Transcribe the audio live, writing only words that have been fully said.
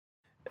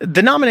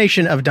The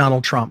nomination of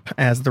Donald Trump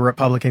as the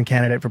Republican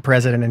candidate for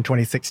president in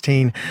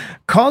 2016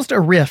 caused a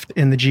rift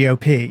in the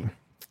GOP,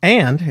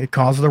 and it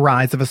caused the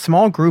rise of a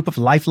small group of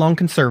lifelong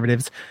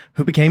conservatives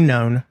who became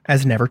known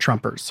as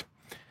Never-Trumpers.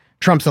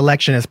 Trump's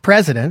election as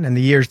president and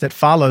the years that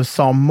followed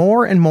saw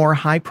more and more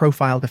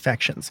high-profile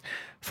defections.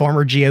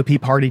 Former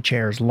GOP party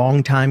chairs,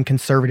 longtime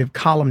conservative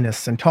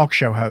columnists, and talk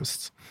show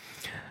hosts.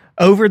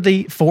 Over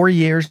the 4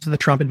 years of the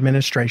Trump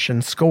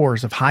administration,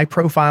 scores of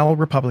high-profile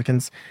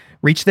Republicans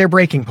reached their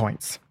breaking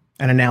points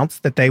and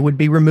announced that they would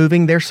be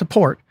removing their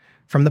support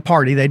from the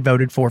party they'd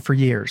voted for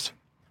years.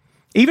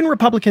 Even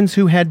Republicans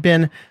who had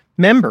been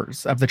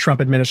members of the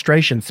Trump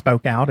administration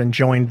spoke out and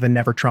joined the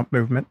Never Trump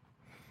movement.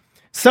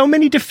 So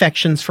many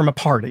defections from a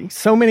party,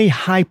 so many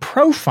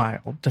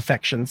high-profile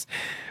defections,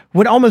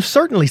 would almost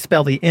certainly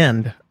spell the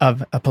end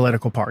of a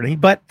political party.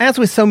 But as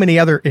with so many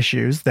other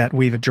issues that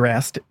we've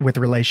addressed with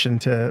relation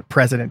to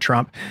President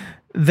Trump,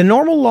 the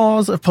normal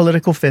laws of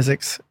political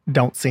physics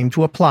don't seem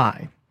to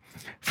apply.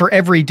 For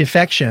every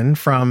defection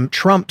from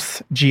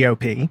Trump's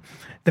GOP,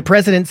 the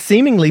president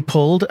seemingly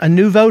pulled a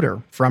new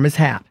voter from his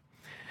hat.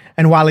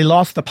 And while he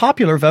lost the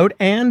popular vote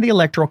and the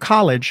Electoral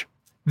College,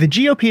 the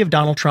GOP of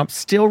Donald Trump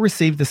still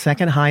received the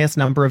second highest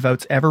number of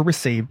votes ever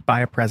received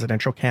by a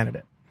presidential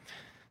candidate.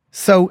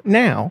 So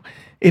now,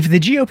 if the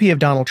GOP of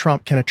Donald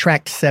Trump can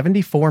attract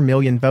 74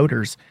 million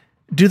voters,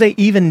 do they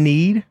even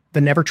need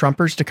the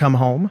Never-Trumpers to come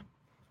home?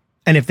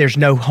 And if there's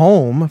no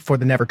home for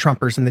the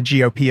Never-Trumpers in the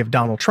GOP of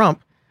Donald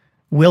Trump,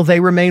 will they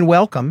remain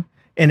welcome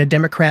in a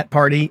Democrat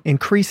Party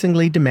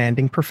increasingly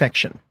demanding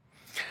perfection?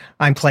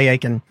 I'm Clay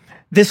Aiken.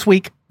 This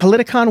week,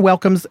 Politicon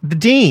welcomes the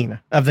dean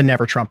of the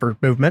Never-Trumper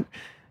movement,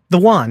 the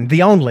one,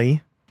 the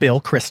only,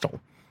 Bill Kristol.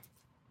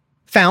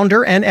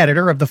 Founder and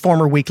editor of the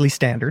former Weekly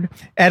Standard,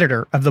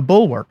 editor of The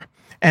Bulwark,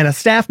 and a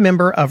staff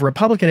member of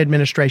Republican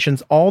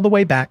administrations all the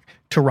way back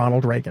to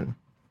Ronald Reagan.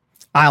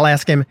 I'll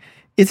ask him,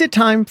 is it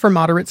time for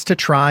moderates to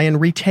try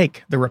and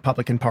retake the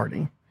Republican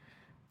Party?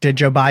 Did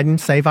Joe Biden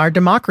save our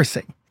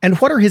democracy? And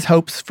what are his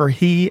hopes for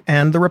he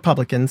and the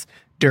Republicans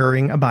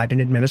during a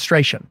Biden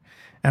administration?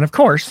 And of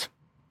course,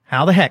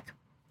 how the heck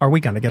are we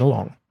going to get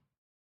along?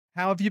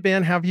 How have you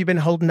been? How have you been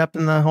holding up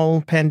in the whole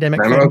pandemic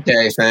thing? I'm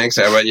okay, thanks.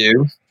 How about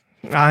you?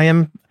 I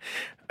am,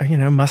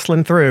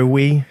 muscling through.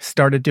 We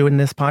started doing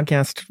this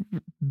podcast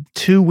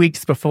 2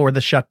 weeks before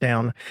the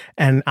shutdown,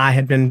 and I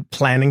had been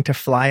planning to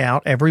fly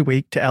out every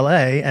week to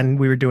LA, and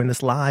we were doing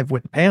this live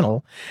with the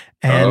panel,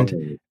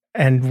 and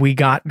we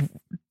got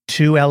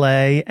to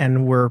LA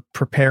and we're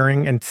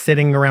preparing and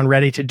sitting around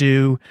ready to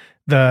do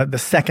the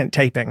second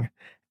taping,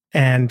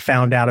 and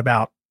found out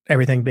about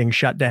everything being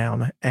shut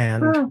down.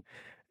 And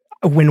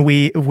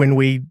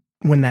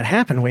when that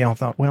happened, we all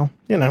thought, well,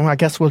 I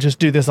guess we'll just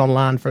do this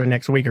online for the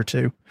next week or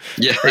two.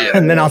 Yeah.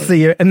 And then I'll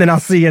see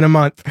you in a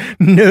month.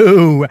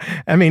 No,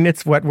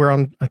 it's what we're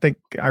on, I think,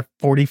 our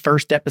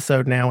 41st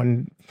episode now.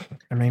 And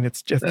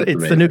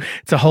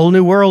it's a whole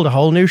new world, a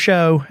whole new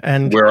show.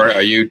 And where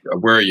are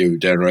you?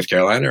 Down in North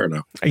Carolina or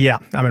no? Yeah,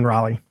 I'm in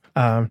Raleigh.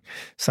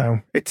 So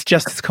it's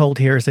just as cold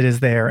here as it is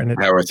there. And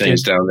how are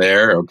things down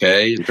there?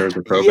 Okay, in terms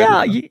of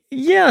COVID?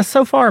 Yeah.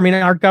 So far,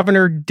 our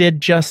governor did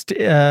just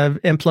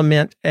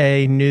implement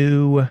a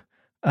new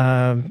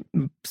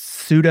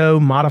pseudo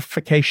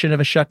modification of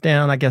a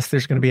shutdown. I guess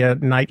there's going to be a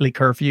nightly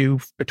curfew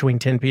between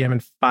 10 p.m.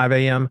 and 5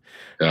 a.m.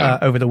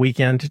 Over the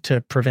weekend to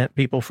prevent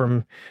people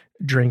from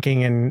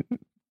drinking and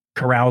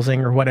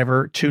carousing or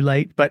whatever too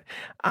late. But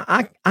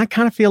I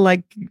kind of feel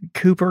like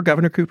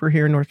Governor Cooper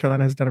here in North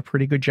Carolina has done a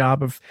pretty good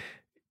job of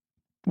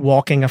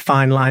walking a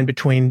fine line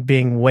between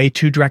being way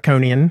too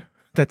draconian,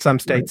 that some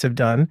states have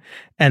done,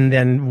 and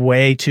then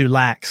way too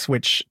lax,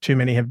 which too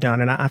many have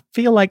done. And I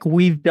feel like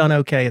we've done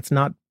okay. It's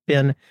not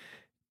been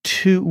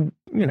too,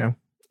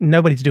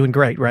 nobody's doing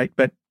great, right?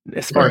 But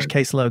as far as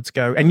caseloads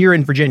go, and you're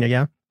in Virginia,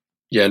 yeah?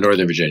 Yeah,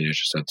 Northern Virginia,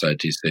 just outside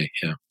D.C.,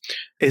 yeah.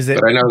 Is it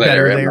But I know that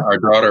better area.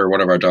 there?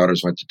 One of our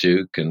daughters went to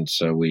Duke, and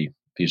so we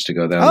used to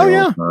go down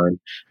there all the time.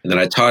 And then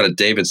I taught at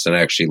Davidson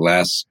actually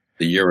a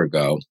year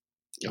ago.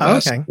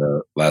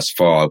 Last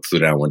fall, I flew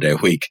down one day a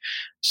week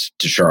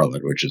to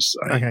Charlotte, which is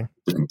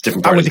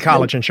different. I went to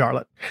college in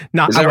Charlotte.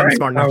 I wasn't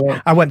smart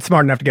enough. I wasn't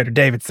smart enough to go to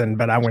Davidson,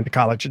 but I went to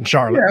college in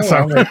Charlotte.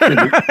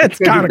 Yeah, it's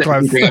kind of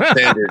close.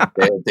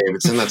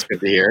 Davidson, that's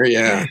good to hear.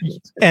 Yeah,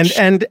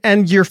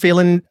 and you're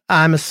feeling,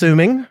 I'm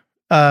assuming,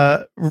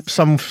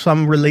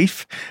 some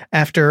relief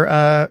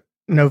after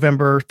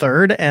November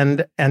 3rd,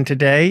 and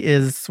today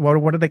is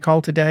what do they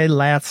call today?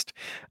 Last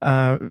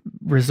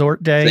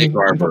resort day,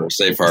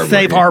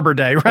 Safe Harbor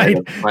Day, right?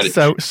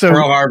 So it's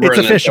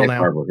official now.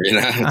 Harbor,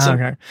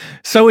 okay,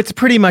 so it's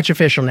pretty much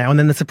official now. And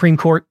then the Supreme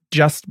Court,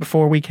 just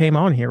before we came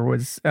on here,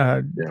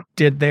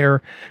 did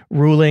their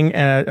ruling,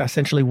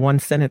 essentially one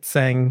sentence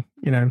saying,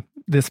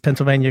 this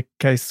Pennsylvania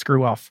case,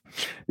 screw off,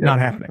 not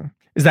happening.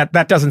 Is that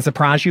doesn't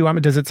surprise you?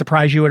 Does it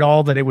surprise you at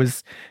all that it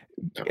was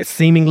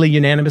seemingly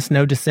unanimous,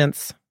 no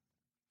dissents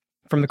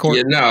from the court?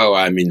 Yeah, no.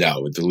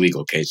 With the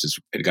legal cases,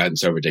 it had gotten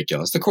so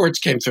ridiculous. The courts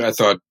came through. I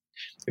thought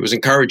it was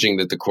encouraging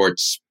that the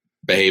courts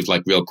behaved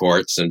like real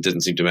courts, and it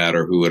didn't seem to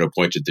matter who had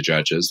appointed the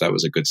judges. That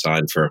was a good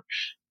sign for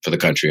the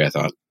country, I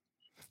thought.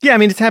 Yeah, I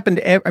mean, it's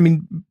happened,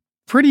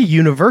 pretty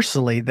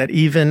universally that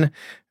even,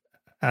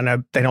 I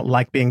know they don't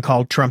like being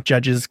called Trump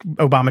judges,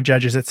 Obama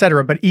judges, et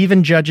cetera, but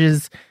even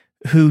judges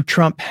who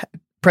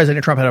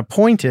President Trump had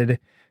appointed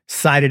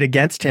sided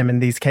against him in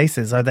these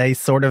cases. Are they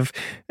sort of,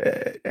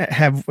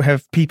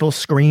 have people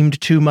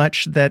screamed too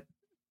much that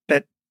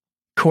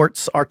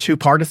courts are too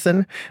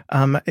partisan?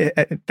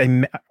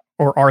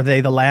 Or are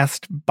they the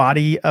last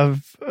body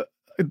of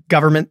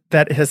government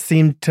that has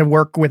seemed to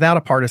work without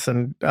a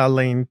partisan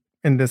lean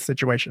in this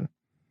situation?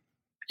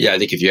 Yeah, I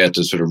think if you had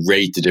to sort of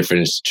rate the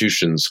different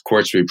institutions,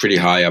 courts would be pretty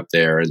high up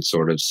there and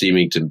sort of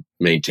seeming to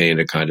maintain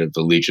a kind of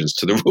allegiance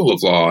to the rule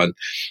of law and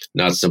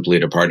not simply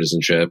to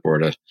partisanship or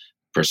to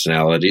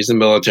personalities. The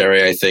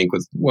military, I think,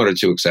 with one or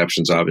two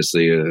exceptions,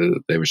 obviously,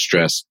 they were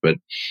stressed, but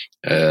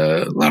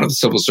a lot of the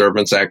civil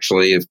servants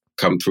actually have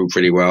come through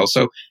pretty well.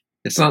 So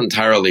it's not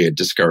entirely a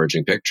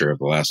discouraging picture of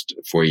the last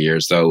 4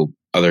 years, though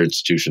other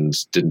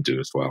institutions didn't do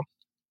as well.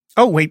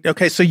 Oh, wait.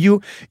 Okay. So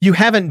you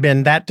haven't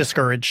been that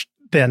discouraged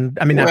then.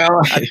 I mean,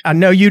 well, I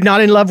know you're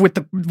not in love with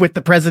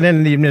the president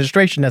and the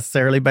administration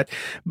necessarily, but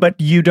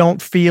do you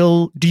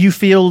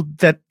feel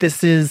that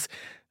this is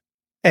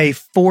a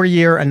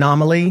 4-year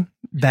anomaly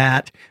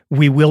that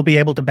we will be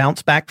able to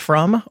bounce back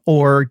from,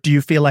 or do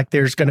you feel like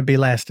there's going to be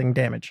lasting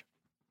damage?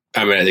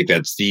 I mean, I think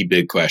that's the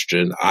big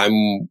question.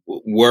 I'm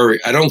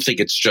worried. I don't think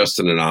it's just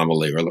an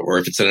anomaly, or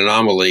if it's an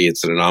anomaly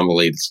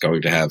that's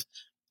going to have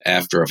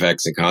after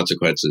effects and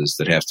consequences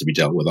that have to be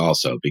dealt with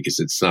also, because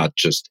it's not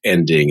just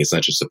ending. It's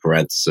not just a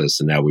parenthesis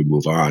and now we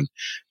move on.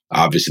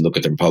 Obviously, look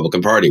at the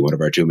Republican Party, one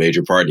of our two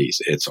major parties.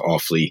 It's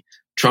awfully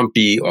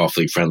Trumpy,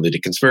 awfully friendly to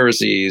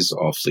conspiracies,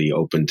 awfully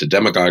open to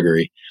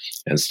demagoguery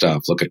and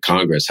stuff. Look at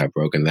Congress, how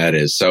broken that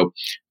is. So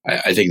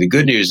I think the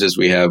good news is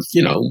we have,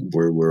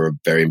 we're a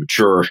very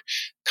mature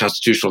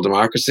constitutional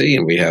democracy,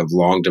 and we have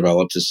long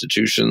developed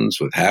institutions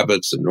with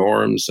habits and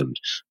norms, and,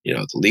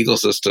 the legal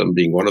system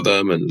being one of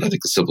them, and I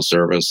think the civil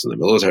service and the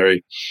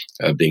military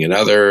being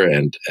another,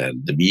 and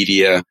the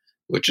media,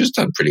 which is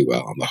done pretty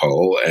well on the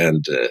whole,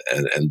 and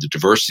the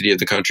diversity of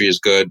the country is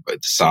good, but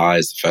the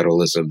size, the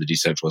federalism, the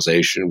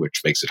decentralization,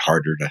 which makes it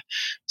harder to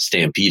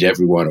stampede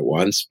everyone at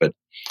once. But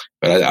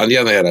on the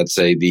other hand, I'd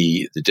say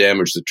the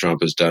damage that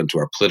Trump has done to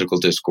our political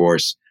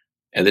discourse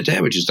and the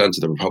damage he's done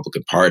to the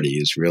Republican Party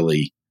is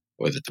really,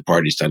 or that the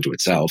party's done to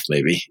itself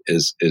maybe,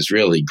 is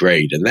really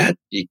great. And that,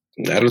 I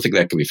don't think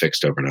that can be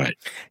fixed overnight.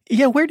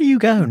 Yeah, where do you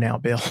go now,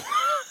 Bill?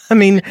 I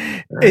mean,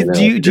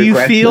 do you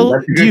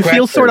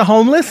feel sort of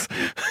homeless?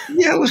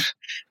 Yeah,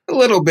 a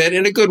little bit,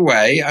 in a good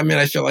way. I mean,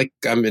 I feel like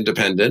I'm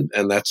independent,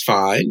 and that's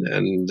fine.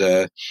 And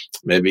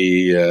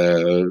maybe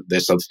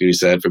there's something to be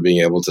said for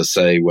being able to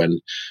say when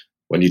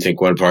you think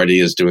one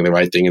party is doing the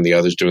right thing and the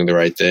other's doing the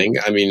right thing.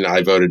 I mean,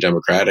 I voted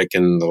Democratic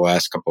in the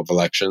last couple of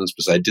elections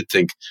because I did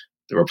think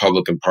the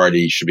Republican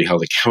Party should be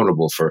held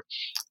accountable for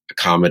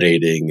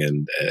accommodating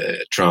and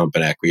Trump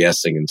and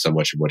acquiescing in so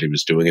much of what he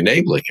was doing,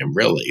 enabling him,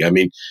 really. I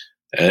mean,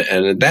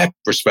 and in that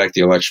respect,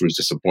 the election was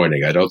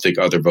disappointing. I don't think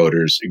other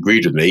voters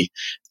agreed with me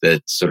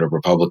that sort of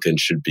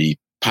Republicans should be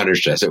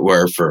punished, as it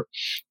were, for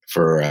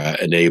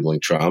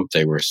enabling Trump.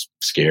 They were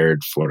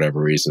scared, for whatever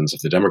reasons,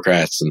 of the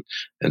Democrats,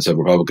 and so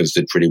Republicans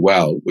did pretty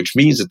well, which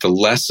means that the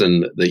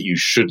lesson that you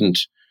shouldn't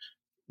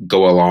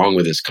go along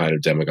with this kind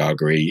of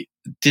demagoguery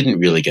didn't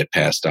really get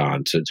passed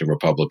on to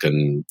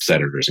Republican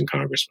senators and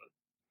congressmen.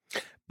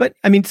 But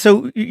I mean,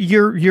 so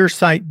your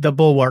site, The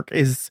Bulwark,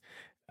 is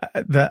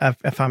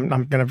if I'm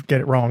going to get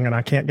it wrong, and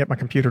I can't get my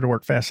computer to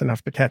work fast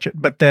enough to catch it,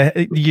 but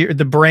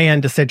the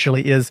brand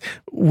essentially is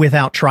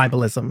without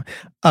tribalism.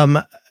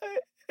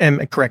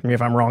 And correct me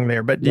if I'm wrong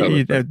there, but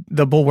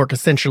the Bulwark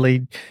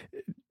essentially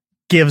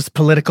gives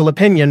political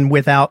opinion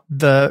without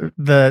the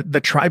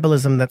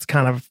tribalism that's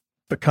kind of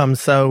become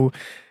so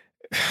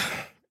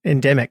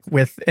endemic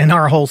within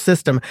our whole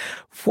system.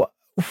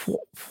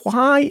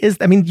 Why is,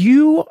 I mean,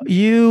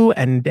 you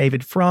and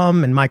David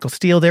Frum and Michael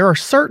Steele, there are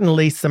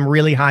certainly some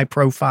really high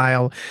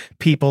profile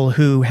people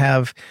who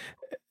have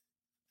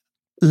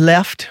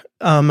left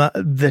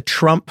the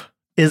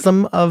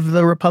Trumpism of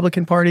the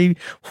Republican Party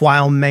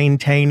while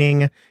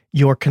maintaining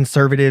your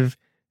conservative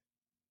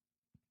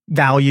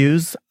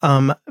values.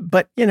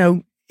 But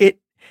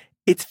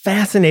it's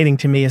fascinating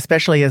to me,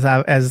 especially as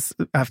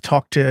I've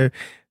talked to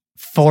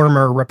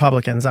former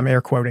Republicans, I'm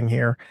air quoting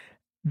here,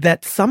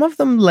 that some of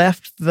them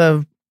left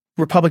the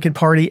Republican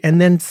Party and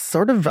then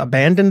sort of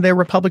abandoned their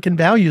Republican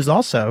values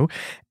also.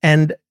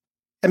 And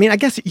I mean, I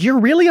guess you're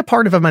really a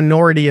part of a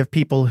minority of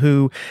people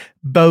who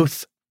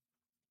both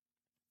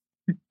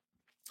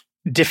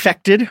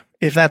defected,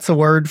 if that's a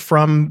word,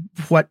 from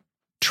what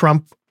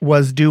Trump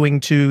was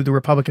doing to the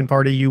Republican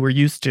Party you were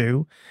used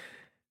to,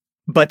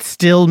 but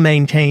still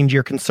maintained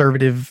your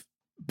conservative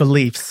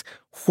beliefs.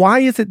 Why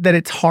is it that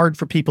it's hard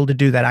for people to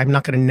do that? I'm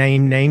not going to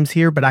name names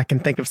here, but I can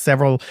think of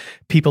several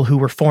people who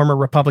were former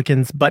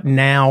Republicans, but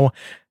now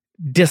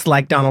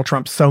dislike Donald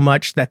Trump so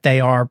much that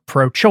they are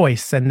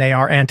pro-choice and they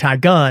are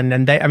anti-gun.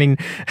 And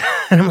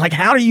And I'm like,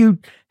 how do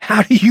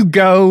you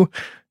go?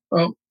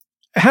 Well,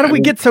 how do we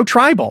get so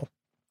tribal?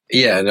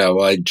 Yeah,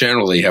 no,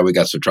 generally how we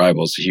got so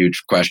tribal is a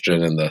huge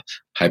question, and the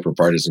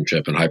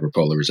hyperpartisanship and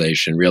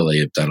hyperpolarization really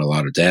have done a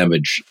lot of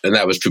damage. And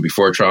that was true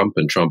before Trump,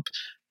 and Trump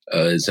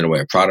is in a way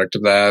a product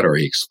of that, or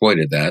he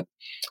exploited that.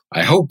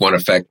 I hope one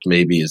effect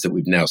maybe is that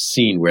we've now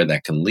seen where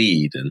that can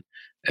lead, and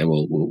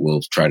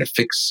we'll try to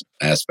fix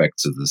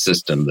aspects of the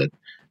system that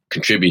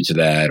contribute to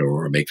that,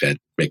 or make the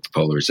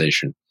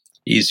polarization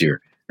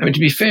easier. I mean, to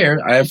be fair,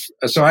 I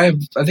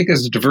think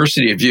there's a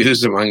diversity of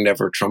views among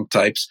never Trump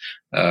types.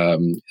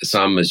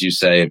 Some, as you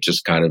say, have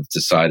just kind of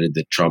decided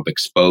that Trump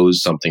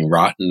exposed something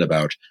rotten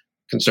about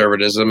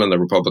conservatism and the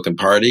Republican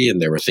Party, and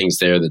there were things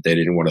there that they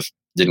didn't want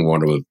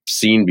to have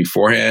seen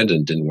beforehand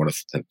and didn't want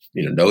to have,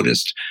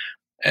 noticed.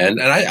 And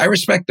I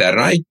respect that,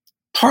 and I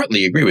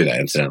partly agree with that,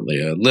 incidentally,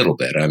 a little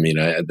bit. I mean,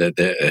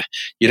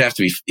 you'd have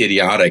to be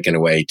idiotic in a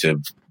way to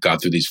have gone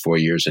through these 4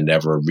 years and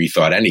never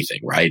rethought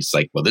anything, right? It's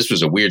like, well, this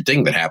was a weird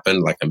thing that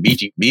happened, like a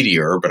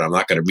meteor, but I'm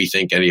not going to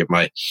rethink any of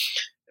my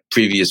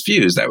previous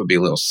views. That would be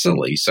a little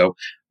silly. So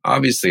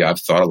obviously,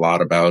 I've thought a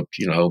lot about,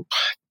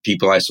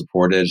 people I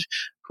supported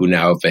who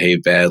now have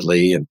behaved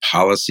badly, and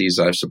policies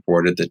I've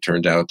supported that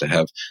turned out to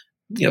have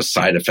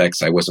side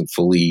effects I wasn't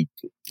fully,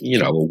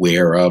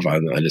 aware of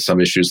on some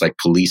issues like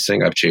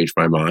policing. I've changed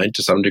my mind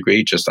to some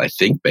degree, just I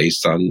think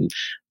based on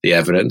the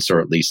evidence,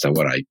 or at least on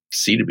what I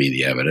see to be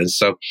the evidence.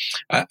 So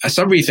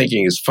some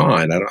rethinking is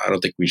fine. I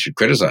don't think we should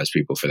criticize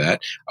people for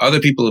that. Other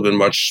people have been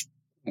much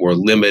more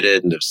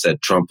limited and have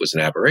said Trump was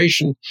an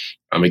aberration.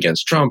 I'm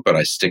against Trump, but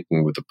I'm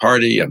sticking with the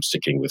party. I'm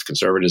sticking with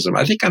conservatism.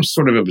 I think I'm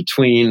sort of in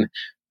between.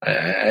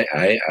 I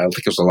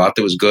think there's a lot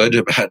that was good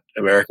about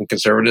American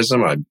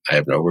conservatism. I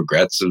have no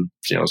regrets of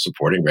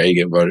supporting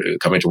Reagan,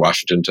 coming to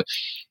Washington to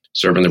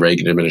serve in the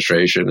Reagan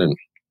administration and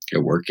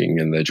working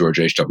in the George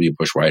H.W.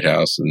 Bush White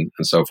House and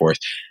so forth.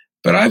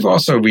 But I've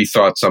also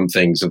rethought some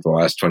things of the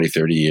last 20,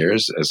 30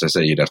 years. As I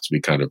say, you'd have to be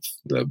kind of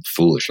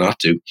foolish not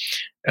to.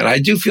 And I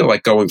do feel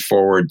like going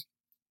forward,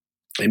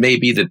 it may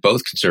be that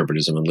both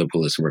conservatism and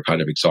liberalism are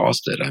kind of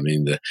exhausted. I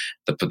mean,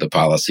 the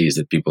policies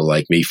that people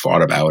like me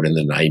fought about in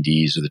the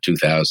 90s or the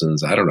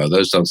 2000s, I don't know,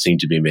 those don't seem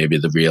to be maybe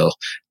the real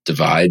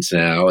divides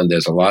now. And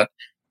there's a lot.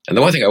 And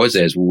the one thing I would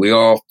say is we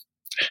all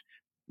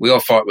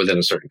fought within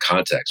a certain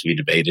context. We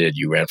debated,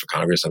 you ran for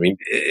Congress. I mean,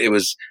 it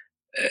was,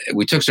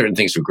 we took certain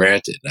things for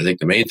granted. I think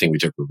the main thing we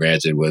took for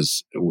granted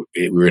was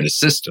we were in a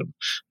system,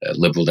 a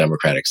liberal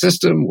democratic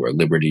system where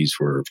liberties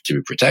were to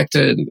be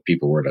protected and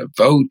people were to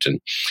vote,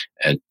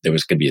 and there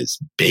was going to be this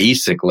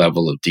basic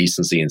level of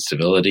decency and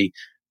civility.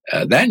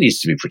 That needs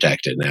to be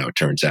protected now, it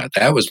turns out.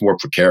 That was more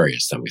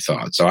precarious than we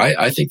thought. So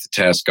I think the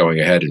task going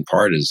ahead in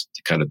part is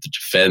to kind of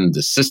defend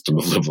the system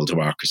of liberal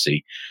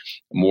democracy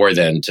more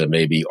than to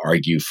maybe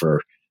argue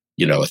for,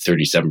 a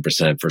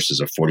 37%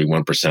 versus a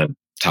 41%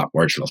 top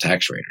marginal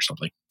tax rate or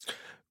something.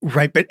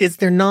 Right. But is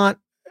there not,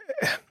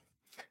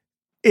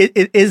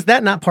 is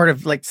that not part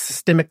of like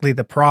systemically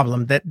the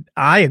problem? That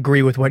I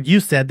agree with what you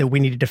said, that we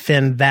need to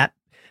defend that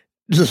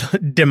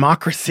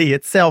democracy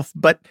itself,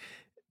 but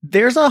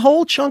there's a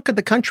whole chunk of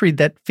the country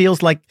that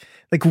feels like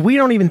we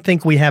don't even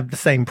think we have the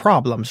same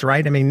problems,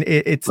 right? I mean,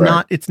 it's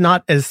right. It's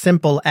not as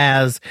simple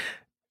as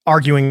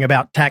arguing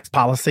about tax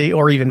policy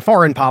or even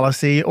foreign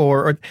policy,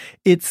 or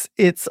it's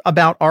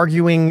about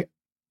arguing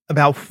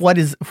about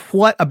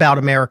what about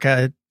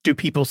America do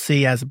people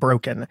see as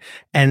broken?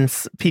 And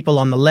people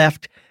on the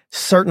left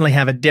certainly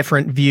have a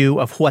different view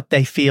of what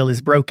they feel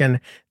is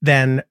broken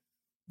than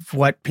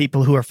what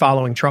people who are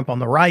following Trump on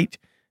the right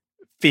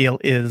feel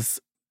is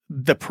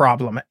the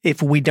problem.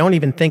 If we don't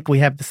even think we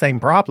have the same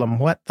problem,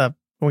 what are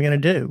we going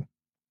to do?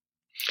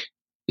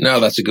 No,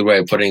 that's a good way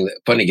of putting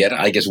it.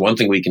 I guess one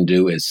thing we can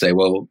do is say,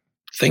 well,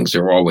 things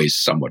are always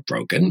somewhat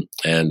broken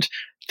and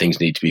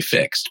things need to be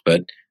fixed.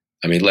 But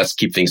I mean, let's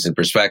keep things in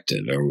perspective.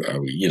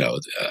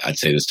 I'd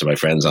say this to my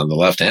friends on the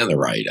left and the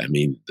right. I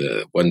mean,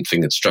 the one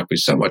thing that struck me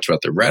so much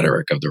about the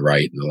rhetoric of the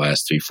right in the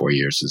last 3-4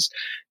 years is,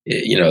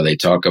 they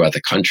talk about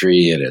the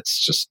country and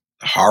it's just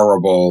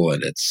horrible.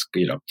 And it's,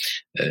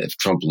 if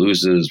Trump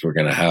loses, we're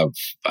going to have,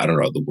 I don't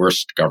know, the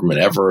worst government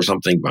ever or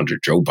something under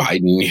Joe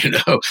Biden,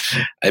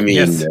 I mean,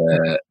 yes.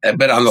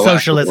 But on the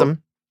socialism.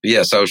 left,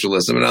 yeah,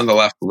 socialism, and on the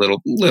left, a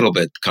little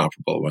bit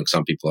comparable among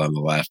some people on the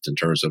left in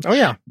terms of,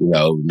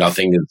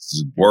 nothing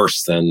is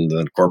worse than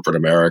corporate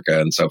America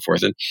and so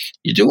forth. And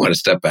you do want to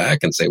step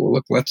back and say, well,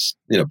 look, let's,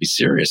 be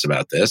serious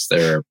about this.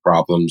 There are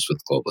problems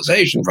with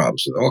globalization,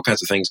 problems with all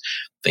kinds of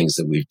things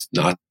that we've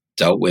not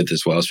dealt with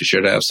as well as we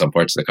should have. Some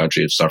parts of the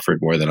country have suffered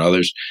more than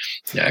others,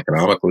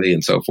 economically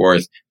and so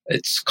forth.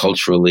 It's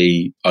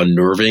culturally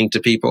unnerving to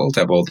people to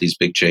have all these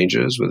big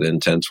changes within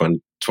 10,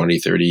 20,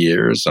 30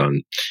 years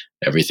on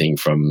everything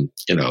from,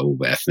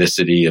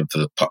 ethnicity of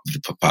the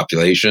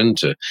population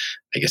to,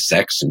 I guess,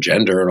 sex and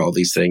gender and all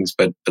these things.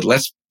 But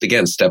let's,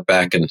 again, step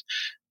back and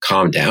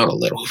calm down a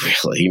little,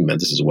 really. And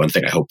this is one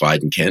thing I hope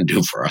Biden can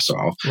do for us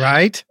all.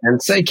 Right.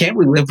 And say, can't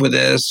we live with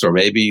this? Or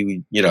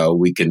maybe,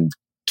 we can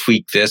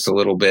tweak this a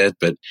little bit,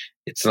 but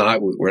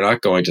we're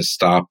not going to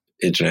stop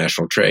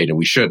international trade, and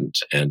we shouldn't.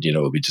 And,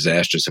 it would be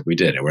disastrous if we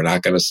did. And we're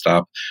not going to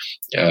stop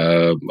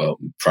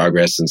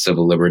progress in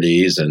civil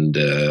liberties and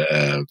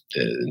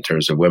in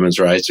terms of women's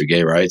rights or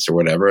gay rights or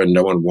whatever. And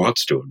no one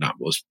wants to. Not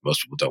most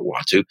people don't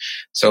want to.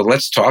 So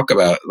let's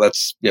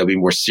be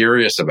more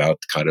serious about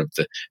kind of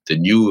the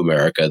new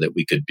America that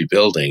we could be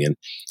building. And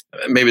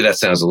maybe that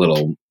sounds a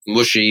little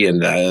mushy,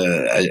 and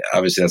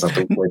obviously that's not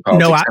the way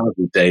politics sounds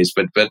these days.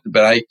 But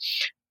I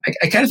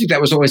kind of think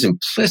that was always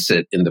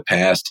implicit in the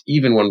past,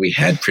 even when we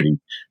had pretty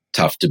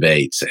tough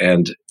debates.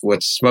 And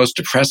what's most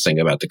depressing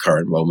about the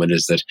current moment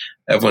is that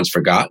everyone's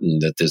forgotten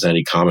that there's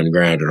any common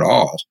ground at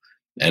all.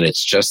 And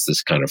it's just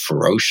this kind of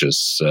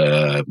ferocious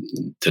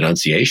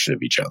denunciation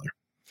of each other.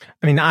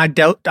 I mean, I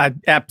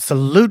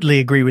absolutely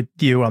agree with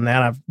you on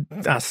that.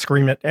 I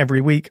scream it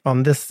every week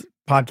on this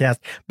podcast,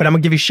 but I'm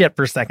gonna give you shit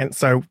for a second.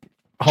 So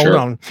hold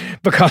on,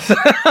 because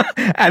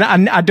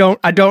and I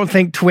don't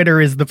think Twitter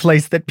is the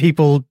place that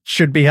people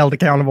should be held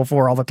accountable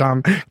for all the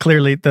time.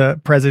 Clearly, the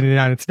president of the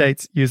United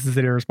States uses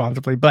it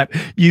irresponsibly. But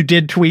you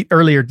did tweet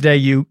earlier today.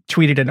 You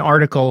tweeted an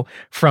article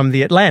from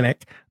The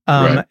Atlantic.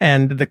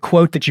 And the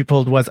quote that you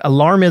pulled was,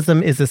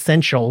 "Alarmism is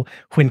essential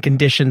when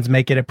conditions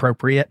make it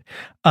appropriate."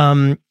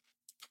 In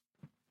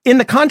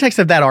the context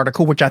of that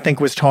article, which I think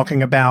was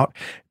talking about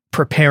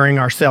preparing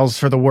ourselves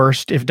for the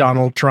worst if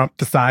Donald Trump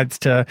decides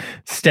to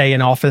stay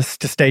in office,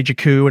 to stage a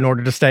coup in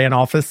order to stay in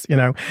office,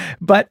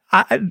 But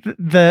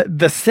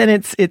the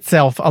sentence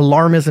itself,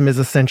 "alarmism is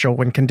essential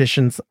when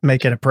conditions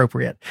make it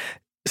appropriate,"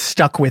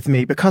 stuck with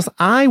me, because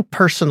I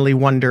personally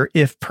wonder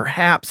if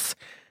perhaps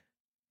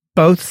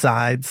both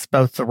sides,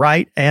 both the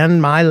right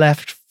and my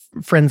left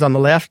friends on the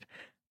left,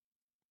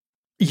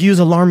 use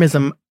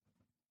alarmism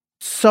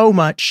so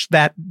much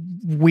that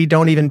we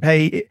don't even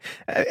pay.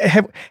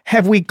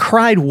 Have we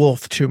cried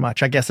wolf too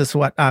much? I guess is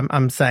what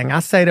I'm saying.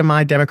 I say to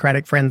my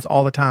Democratic friends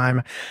all the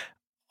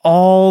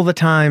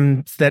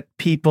times that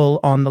people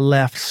on the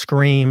left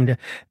screamed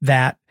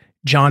that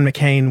John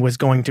McCain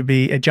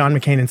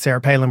and Sarah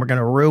Palin were going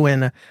to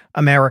ruin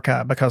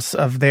America because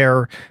of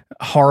their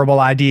horrible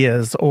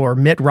ideas, or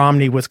Mitt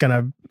Romney was going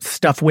to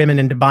stuff women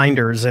into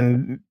binders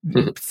and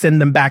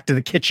send them back to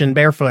the kitchen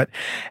barefoot.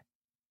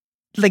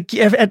 Like,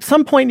 at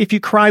some point, if you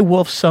cry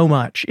wolf so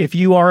much, if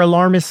you are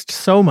alarmist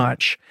so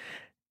much,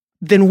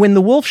 then when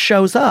the wolf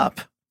shows up,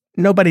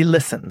 nobody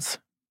listens,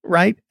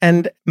 right?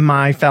 And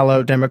my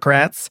fellow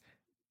Democrats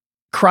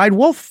cried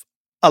wolf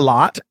a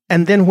lot.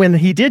 And then when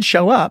he did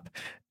show up,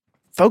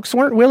 folks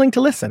weren't willing to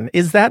listen.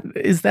 Is that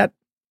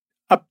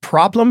a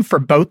problem for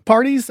both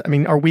parties? I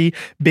mean, are we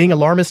being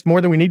alarmist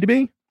more than we need to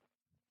be?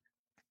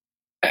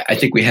 I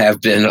think we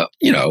have been,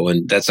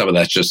 and some of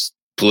that's just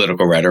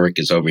political rhetoric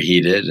is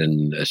overheated,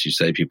 and as you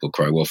say, people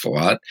cry wolf a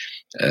lot.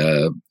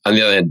 On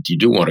the other hand, you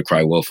do want to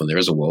cry wolf when there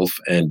is a wolf,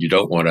 and you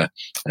don't want to.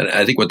 And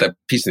I think what that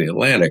piece in the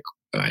Atlantic,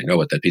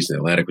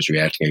 was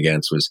reacting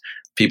against was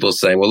people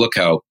saying, "Well, look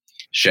how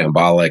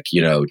shambolic,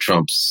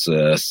 Trump's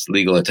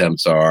legal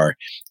attempts are,"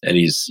 and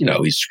he's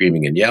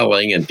screaming and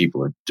yelling, and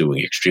people are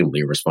doing extremely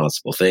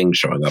irresponsible things,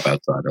 showing up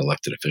outside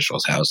elected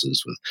officials'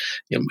 houses with,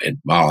 and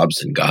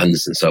mobs and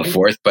guns and so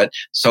forth. But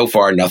so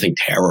far, nothing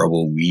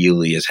terrible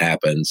really has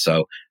happened.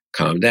 So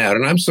calm down.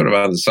 And I'm sort of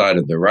on the side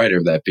of the writer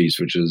of that piece,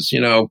 which is,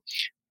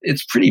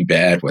 it's pretty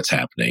bad what's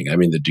happening. I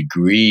mean, the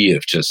degree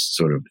of just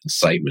sort of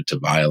incitement to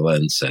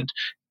violence and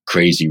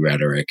crazy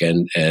rhetoric,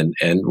 and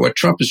what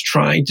Trump is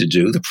trying to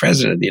do, the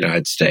president of the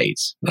United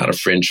States, not a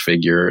fringe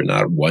figure,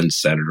 not one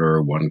senator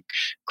or one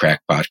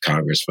crackpot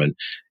congressman,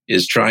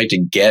 is trying to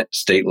get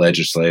state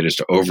legislators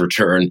to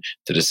overturn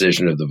the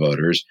decision of the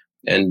voters,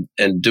 and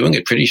doing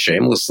it pretty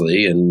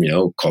shamelessly, and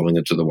calling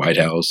them to the White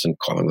House and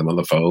calling them on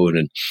the phone,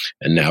 and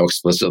now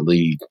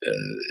explicitly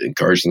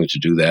encouraging them to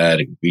do that,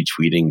 and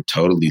retweeting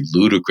totally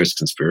ludicrous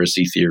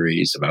conspiracy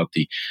theories about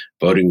the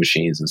voting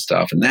machines and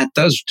stuff, and that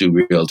does do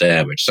real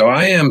damage. So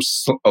I am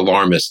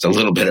alarmist a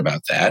little bit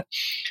about that,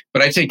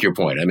 but I take your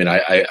point. I mean,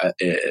 I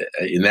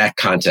in that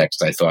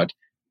context, I thought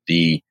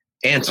the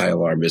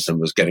anti-alarmism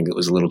was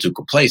a little too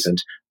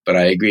complacent. But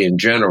I agree in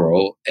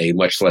general, a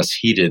much less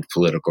heated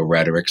political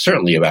rhetoric,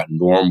 certainly about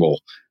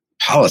normal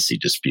policy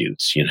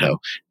disputes,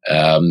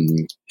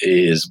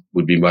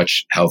 would be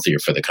much healthier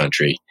for the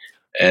country.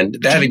 And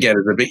that, again,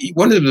 is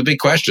one of the big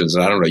questions.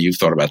 And I don't know, you've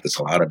thought about this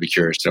a lot. I'd be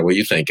curious to know what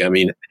you think. I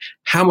mean,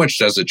 how much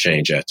does it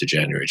change after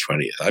January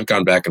 20th? I've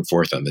gone back and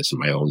forth on this in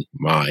my own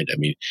mind. I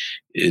mean,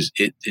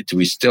 do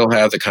we still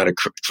have the kind of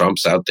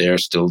Trumps out there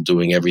still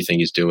doing everything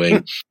he's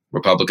doing?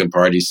 Republican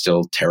Party's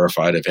still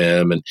terrified of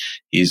him, and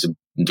he's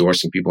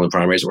endorsing people in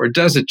primaries? Or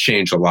does it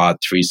change a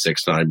lot 3,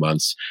 6, 9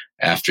 months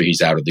after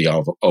he's out of the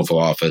Oval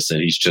Office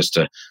and he's just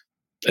an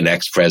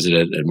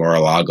ex-president at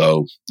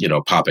Mar-a-Lago,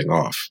 popping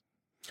off?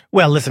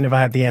 Well, listen, if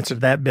I had the answer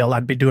to that, Bill,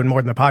 I'd be doing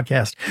more than a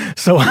podcast.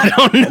 So I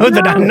don't know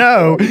that I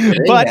know.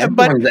 But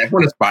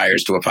everyone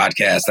aspires to a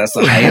podcast. That's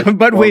the highest.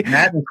 But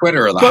Matt and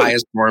Twitter are the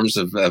highest forms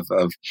of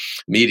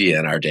media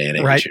in our day and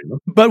age. Right.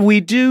 But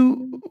we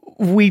do.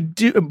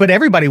 But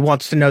everybody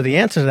wants to know the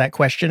answer to that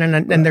question,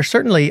 and there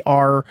certainly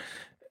are.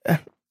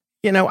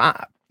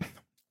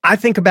 I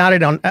think about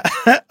it on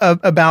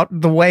about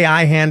the way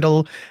I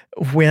handle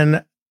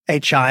when a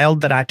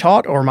child that I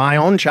taught or my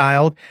own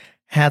child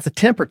has a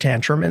temper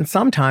tantrum. And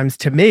sometimes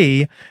to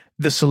me,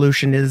 the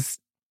solution is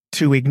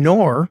to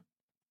ignore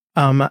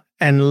and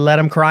let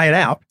them cry it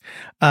out.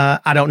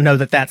 I don't know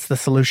that that's the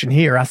solution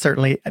here. I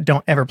certainly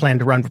don't ever plan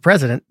to run for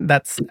president.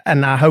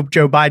 And I hope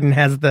Joe Biden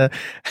has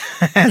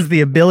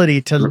the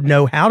ability to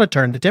know how to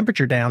turn the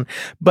temperature down.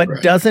 But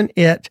right. Doesn't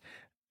it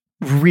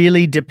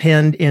really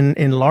depend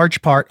in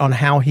large part on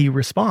how he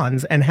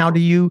responds? And how do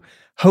you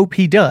hope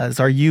he does?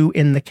 Are you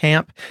in the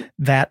camp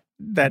that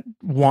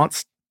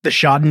wants the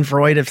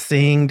schadenfreude of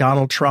seeing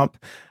Donald Trump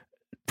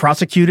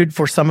prosecuted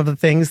for some of the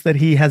things that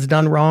he has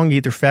done wrong,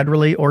 either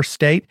federally or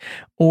state?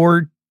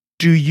 Or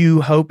do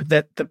you hope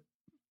that the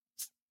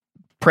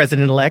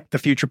president-elect, the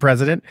future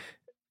president,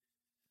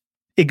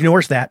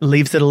 ignores that,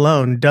 leaves it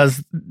alone,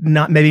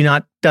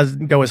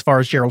 doesn't go as far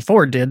as Gerald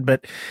Ford did,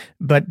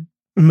 but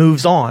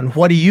moves on?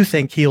 What do you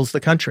think heals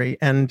the country?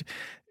 And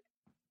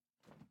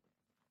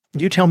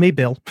you tell me,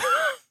 Bill.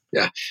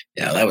 Yeah,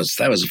 that was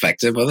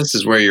effective. Well, this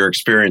is where your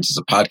experience as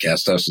a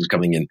podcast host is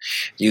coming in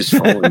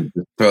useful. And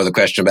throw the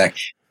question back.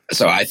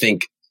 So I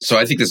think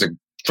there's a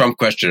Trump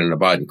question and a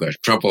Biden question.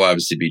 Trump will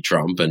obviously be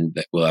Trump, and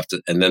we'll have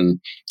to. And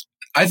then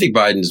I think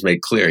Biden's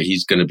made clear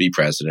he's going to be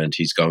president.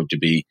 He's going to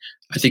be,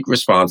 I think,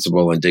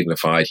 responsible and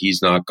dignified.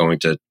 He's not going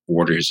to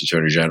order his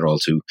attorney general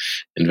to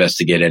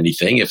investigate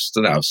anything. If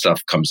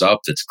stuff comes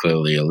up that's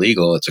clearly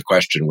illegal, it's a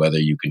question whether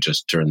you can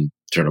just turn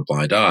a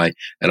blind eye.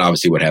 And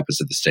obviously what happens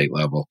at the state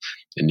level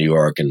in New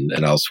York and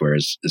elsewhere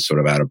is sort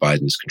of out of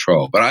Biden's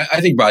control. But I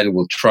think Biden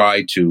will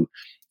try to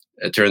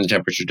turn the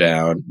temperature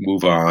down,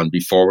 move on, be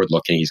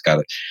forward-looking. He's got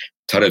a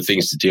ton of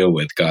things to deal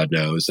with, God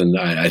knows. And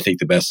I think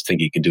the best thing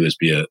he can do is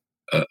be a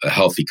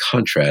healthy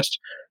contrast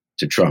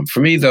to Trump. For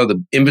me, though,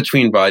 the in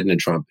between Biden and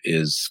Trump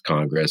is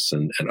Congress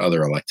and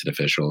other elected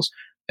officials.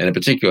 And in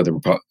particular,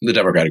 the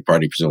Democratic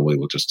Party presumably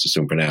will just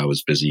assume for now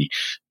is busy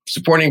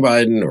supporting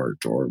Biden or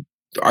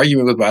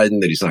arguing with Biden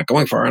that he's not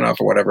going far enough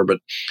or whatever. But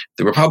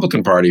the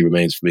Republican Party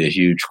remains for me a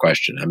huge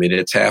question. I mean,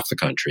 it's half the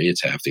country.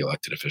 It's half the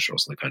elected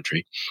officials in the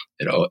country.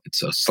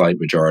 It's a slight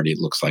majority, it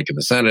looks like, in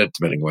the Senate,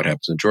 depending on what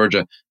happens in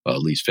Georgia. Well,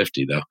 at least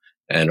 50, though.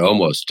 And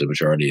almost a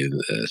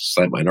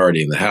slight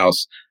minority in the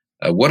House.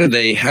 How do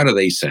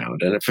they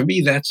sound? And for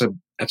me, that's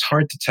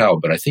hard to tell,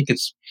 but I think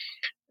it's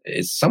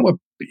somewhat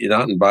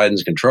not in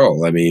Biden's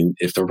control. I mean,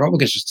 if the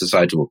Republicans just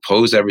decide to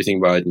oppose everything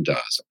Biden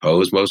does,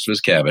 oppose most of his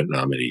cabinet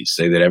nominees,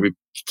 say that every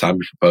time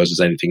he proposes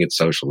anything, it's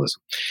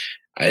socialism,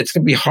 it's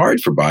going to be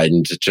hard for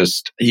Biden to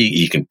just,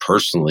 he can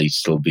personally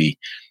still be,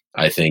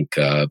 I think,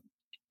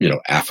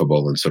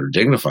 affable and sort of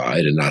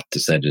dignified and not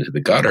descend into the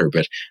gutter,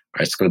 but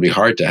it's going to be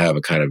hard to have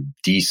a kind of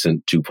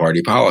decent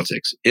two-party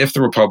politics. If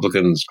the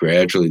Republicans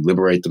gradually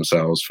liberate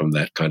themselves from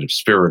that kind of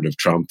spirit of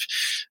Trump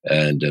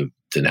and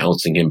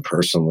denouncing him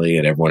personally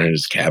and everyone in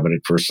his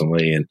cabinet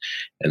personally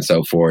and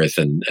so forth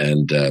and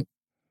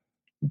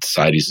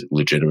decide he's a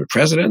legitimate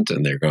president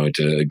and they're going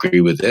to agree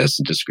with this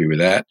and disagree with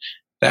that,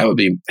 that would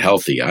be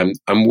healthy.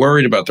 I'm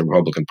worried about the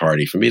Republican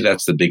Party. For me,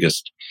 that's the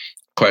biggest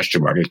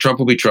question mark. If Trump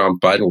will be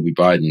Trump, Biden will be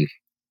Biden.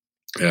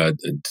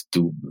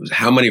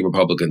 How many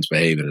Republicans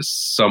behave in a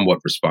somewhat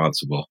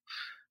responsible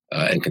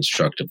and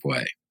constructive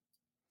way?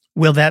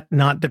 Will that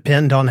not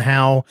depend on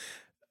how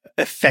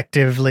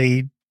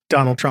effectively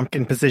Donald Trump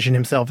can position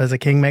himself as a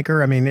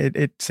kingmaker? I mean,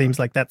 it seems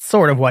like that's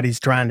sort of what he's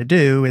trying to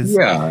do.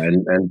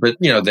 But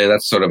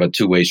that's sort of a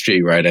two-way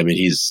street, right? I mean,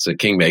 he's a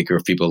kingmaker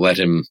if people let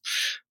him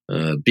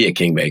be a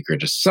kingmaker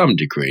to some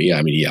degree.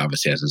 I mean, he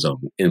obviously has his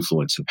own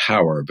influence and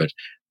power, but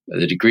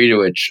the degree to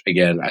which,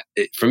 again,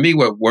 for me,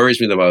 what worries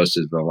me the most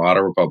is that a lot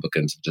of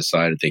Republicans have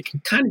decided they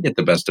can kind of get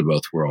the best of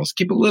both worlds,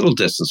 keep a little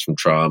distance from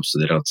Trump so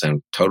they don't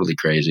sound totally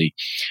crazy,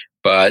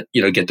 but,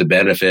 get the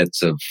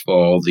benefits of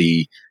all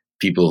the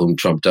people whom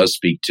Trump does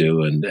speak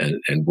to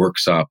and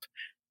works up.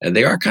 And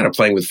they are kind of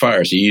playing with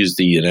fire. So you use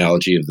the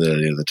analogy of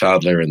the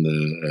toddler and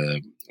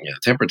the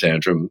temper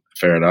tantrum,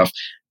 fair enough.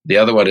 The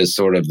other one is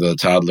sort of the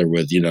toddler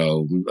with,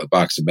 a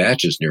box of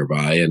matches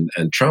nearby.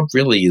 And Trump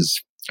really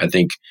is, I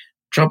think,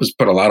 Trump has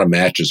put a lot of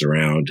matches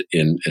around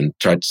and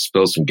tried to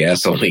spill some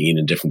gasoline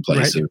in different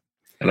places. Right.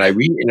 And I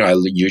read,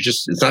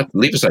 it's not,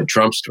 leave aside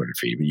Trump's Twitter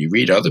feed, but you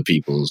read other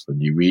people's and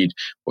you read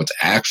what's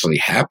actually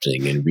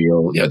happening in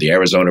real, the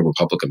Arizona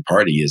Republican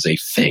Party is a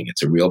thing.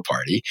 It's a real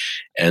party.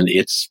 And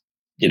it's,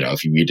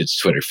 if you read its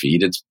Twitter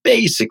feed, it's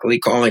basically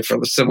calling for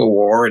the Civil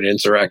War and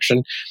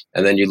insurrection.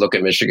 And then you look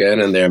at Michigan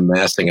and they're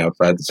massing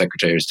outside the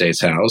Secretary of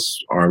State's house,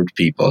 armed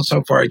people.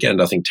 So far, again,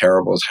 nothing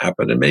terrible has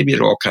happened. And maybe it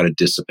all kind of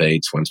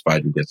dissipates once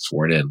Biden gets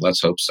sworn in.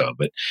 Let's hope so.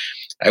 But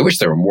I wish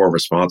there were more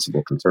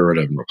responsible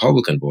conservative and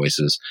Republican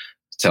voices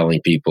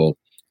telling people,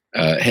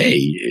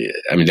 hey,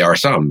 I mean, there are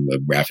some,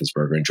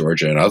 Raffensperger in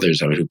Georgia and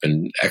others, who've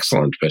been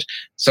excellent, but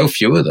so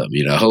few of them,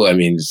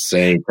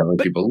 telling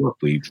people, look,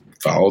 we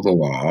follow the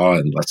law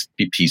and let's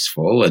be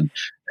peaceful. And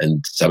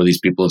some of these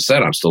people have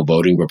said, I'm still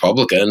voting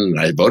Republican and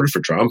I voted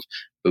for Trump,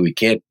 but we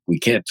can't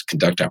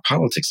conduct our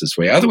politics this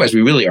way. Otherwise,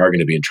 we really are going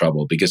to be in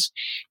trouble because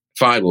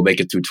fine, we'll make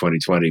it through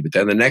 2020, but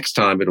then the next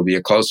time it'll be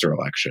a closer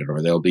election,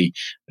 or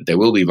there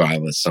will be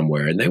violence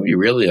somewhere, and then we're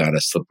really on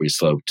a slippery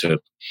slope to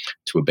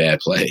a bad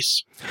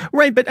place.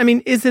 Right, but I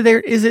mean, is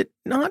it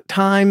not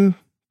time,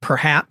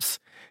 perhaps,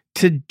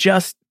 to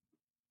just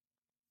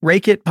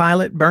rake it,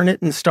 pile it, burn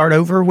it, and start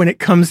over when it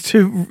comes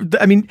to,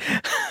 I mean,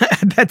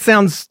 that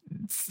sounds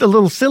a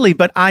little silly,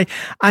 but I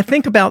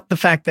think about the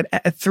fact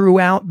that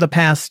throughout the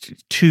past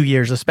 2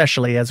 years,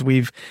 especially as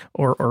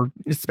or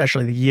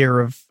especially the year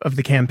of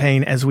the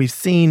campaign, as we've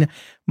seen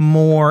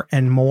more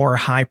and more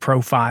high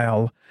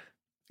profile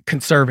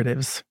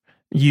conservatives,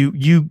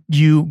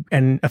 you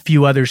and a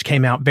few others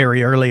came out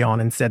very early on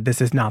and said,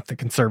 this is not the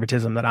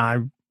conservatism that I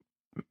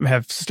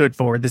have stood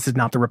for. This is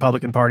not the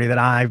Republican Party that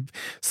I've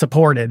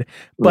supported.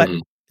 But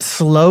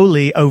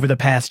slowly over the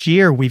past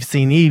year, we've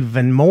seen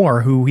even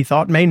more who we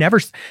thought may never.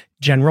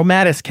 General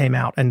Mattis came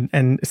out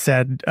and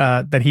said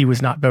that he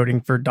was not voting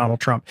for Donald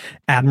Trump.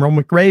 Admiral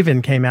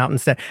McRaven came out and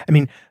said, I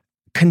mean,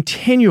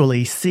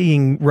 continually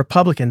seeing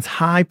Republicans,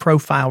 high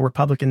profile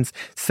Republicans,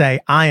 say,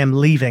 I am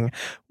leaving.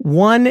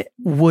 One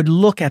would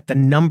look at the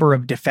number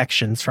of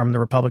defections from the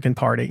Republican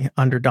Party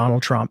under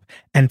Donald Trump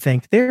and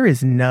think there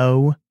is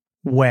no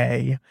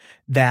way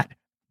that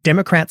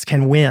Democrats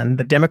can win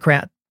the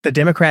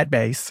Democrat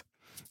base.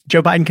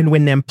 Joe Biden can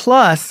win them.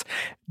 Plus,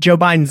 Joe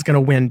Biden's going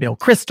to win Bill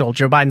Kristol.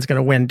 Joe Biden's going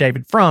to win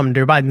David Frum.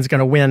 Joe Biden's going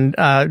to win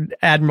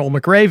Admiral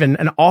McRaven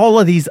and all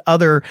of these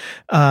other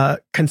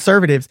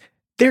conservatives.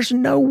 There's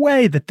no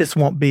way that this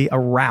won't be a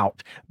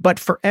rout. But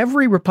for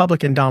every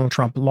Republican Donald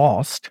Trump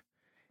lost,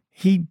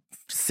 he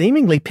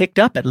seemingly picked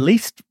up at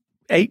least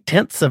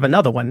 0.8 of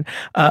another one,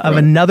 of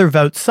another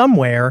vote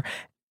somewhere.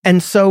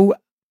 And so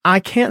I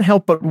can't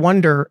help but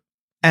wonder,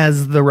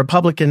 as the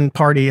Republican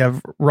Party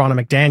of Ronna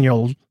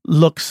McDaniel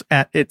looks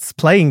at its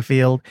playing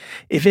field,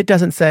 if it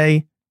doesn't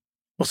say,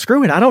 well,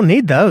 screw it, I don't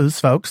need those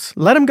folks.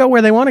 Let them go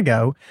where they want to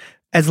go.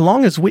 As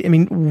long as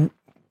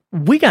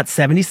we got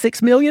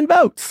 76 million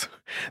votes.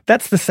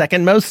 That's the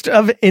second most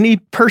of any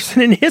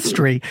person in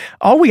history.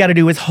 All we got to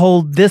do is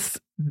hold this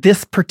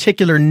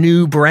particular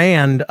new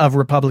brand of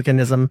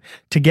Republicanism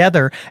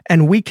together,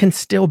 and we can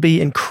still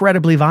be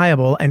incredibly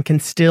viable and can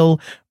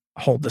still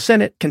hold the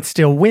Senate, can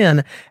still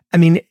win. I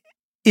mean,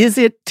 is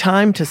it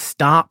time to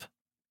stop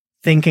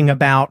thinking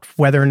about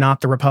whether or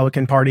not the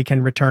Republican Party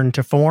can return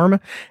to form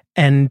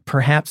and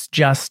perhaps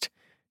just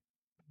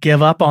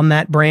give up on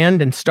that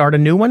brand and start a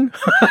new one?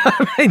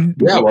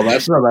 Yeah, well,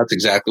 that's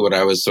exactly what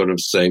I was sort of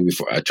saying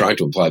before. I tried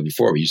to imply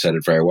before, but you said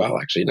it very well,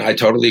 actually. And I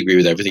totally agree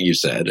with everything you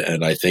said.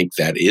 And I think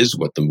that is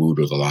what the mood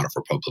of a lot of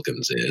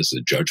Republicans is,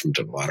 the judgment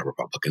of a lot of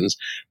Republicans.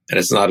 And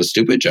it's not a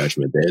stupid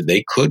judgment.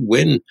 They could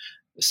win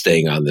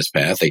staying on this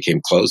path. They came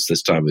close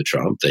this time with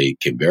Trump. They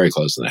came very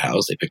close in the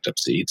House. They picked up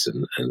seats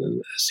and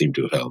seem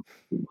to have held.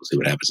 We'll see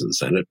what happens in the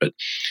Senate. But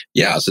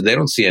yeah, so they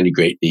don't see any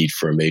great need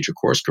for a major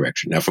course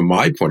correction. Now, from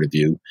my point of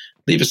view,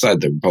 leave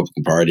aside the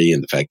Republican Party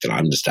and the fact that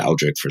I'm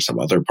nostalgic for some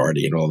other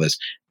party and all this.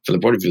 From the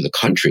point of view of the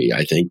country,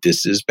 I think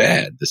this is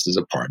bad. This is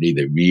a party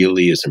that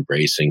really is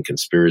embracing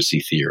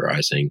conspiracy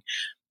theorizing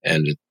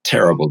and a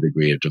terrible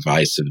degree of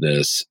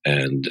divisiveness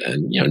and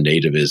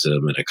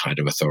nativism and a kind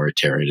of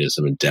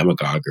authoritarianism and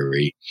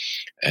demagoguery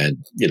and,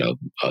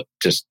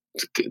 just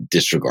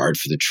disregard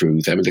for the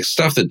truth. I mean, the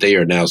stuff that they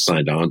are now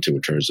signed on to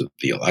in terms of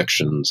the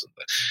elections and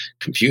the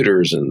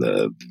computers and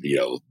the,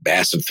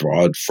 massive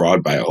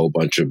fraud by a whole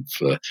bunch of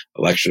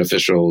election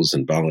officials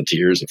and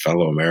volunteers and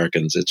fellow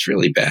Americans, it's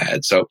really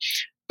bad. So,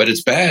 but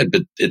it's bad,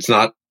 but it's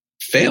not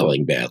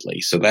failing badly.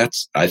 So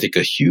that's, I think,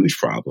 a huge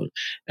problem.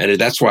 And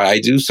that's why I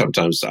do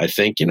sometimes, I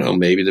think,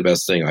 maybe the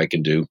best thing I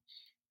can do,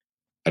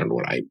 I don't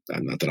know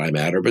not that I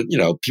matter, but,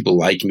 people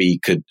like me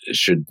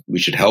we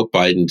should help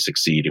Biden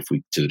succeed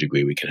to the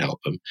degree we can help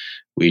him.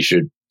 We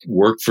should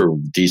work for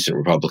decent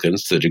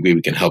Republicans to the degree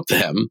we can help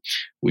them.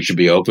 We should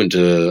be open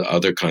to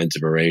other kinds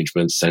of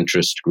arrangements,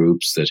 centrist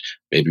groups that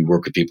maybe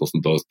work with people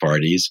from both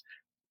parties.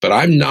 But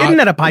I'm not. Isn't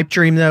that a pipe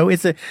dream, though? A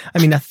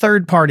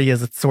third party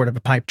is a sort of a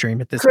pipe dream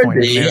at this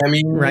point. Be. I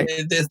mean, right?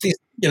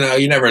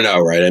 You never know,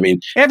 right? I mean,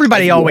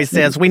 everybody always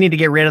says we need to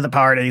get rid of the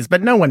parties,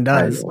 but no one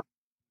does.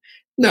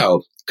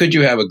 No. Could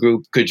you have a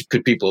group?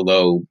 Could people,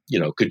 though?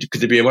 Could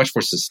there be a much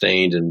more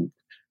sustained and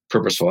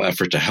purposeful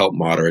effort to help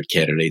moderate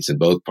candidates in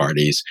both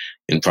parties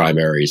in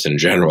primaries and in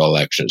general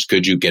elections?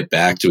 Could you get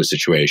back to a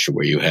situation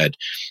where you had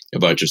a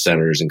bunch of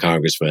senators and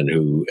congressmen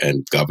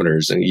and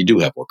governors, and you do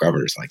have more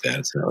governors like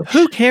that. So,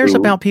 who cares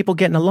about people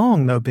getting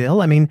along, though,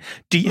 Bill? I mean,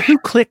 who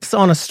clicks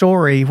on a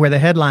story where the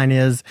headline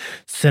is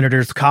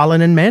Senators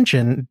Collin and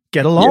Manchin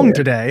get along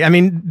today? I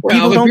mean,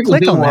 people don't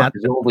click on that.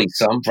 Presumably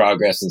some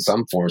progress in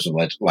some forms of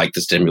like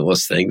the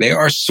stimulus thing. They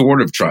are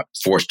sort of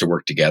forced to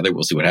work together.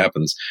 We'll see what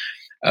happens.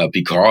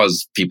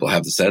 Because people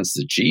have the sense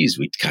that, geez,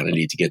 we kind of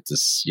need to get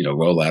this,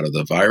 roll out of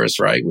the virus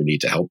right. We need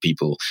to help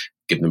people,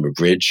 give them a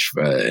bridge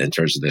in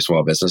terms of their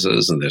small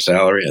businesses and their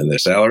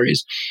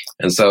salaries.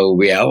 And so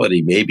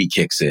reality maybe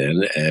kicks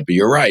in. But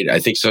you're right. I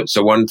think so.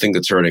 So one thing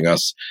that's hurting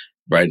us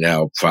right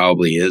now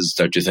probably is,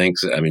 don't you think?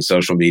 I mean,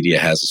 social media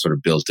has a sort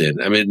of built-in.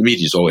 I mean, the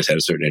media's always had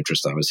a certain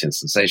interest, obviously, in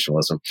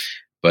sensationalism.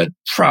 but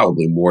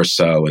probably more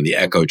so in the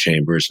echo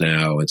chambers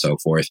now and so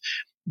forth.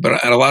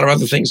 But and a lot of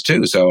other things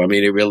too. So I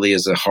mean, it really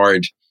is a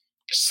hard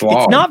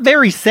slog. It's not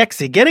very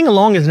sexy. Getting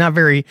along is not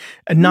very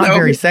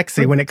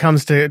sexy when it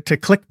comes to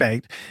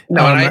clickbait.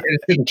 No, and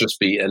it shouldn't just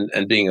be,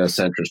 and being a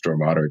centrist or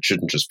moderate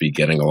shouldn't just be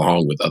getting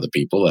along with other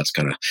people.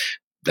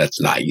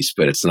 That's nice,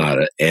 but it's not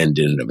an end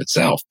in and of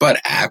itself.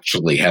 But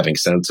actually having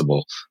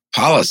sensible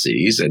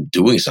policies and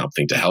doing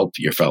something to help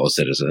your fellow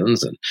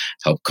citizens and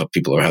help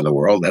people around the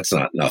world, that's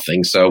not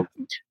nothing. So,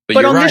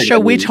 but on this show,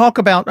 we talk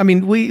about, I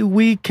mean,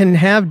 we can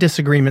have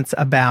disagreements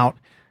about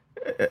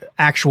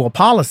actual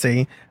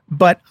policy,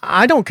 but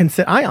I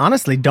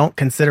honestly don't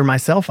consider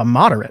myself a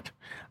moderate.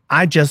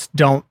 I just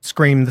don't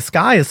scream the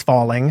sky is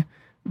falling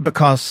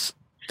because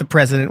the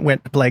president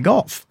went to play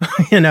golf,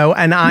 and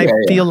I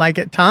feel like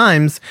at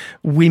times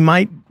we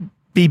might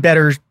be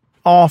better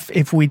off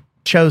if we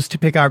chose to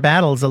pick our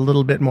battles a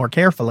little bit more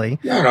carefully,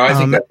 I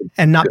think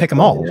and not pick them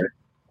all.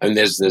 And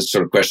there's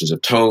sort of questions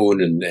of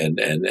tone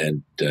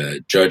and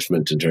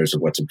judgment in terms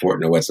of what's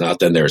important and what's not.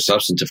 Then there are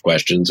substantive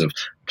questions of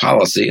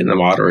policy, and the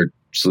moderate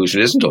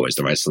solution isn't always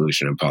the right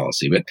solution in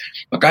policy. But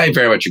look, I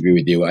very much agree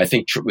with you. I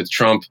think with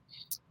Trump,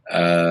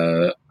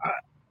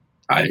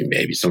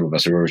 maybe some of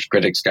us who were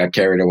critics got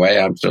carried away.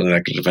 I'm certainly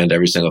not going to defend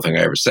every single thing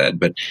I ever said,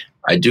 but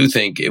I do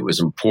think it was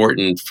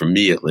important for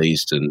me, at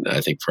least, and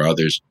I think for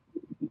others,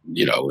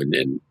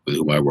 and with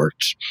whom I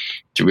worked,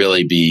 to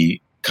really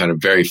be kind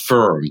of very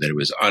firm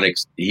that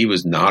he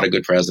was not a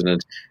good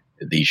president.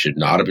 He should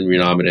not have been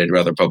renominated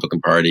by the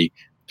Republican Party.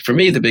 For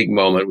me, the big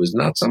moment was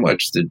not so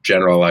much the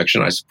general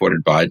election. I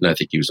supported Biden. I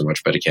think he was a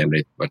much better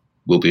candidate, but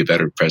will be a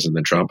better president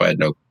than Trump. I had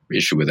no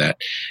issue with that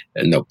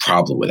and no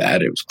problem with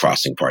that. It was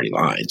crossing party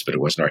lines, but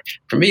it wasn't right.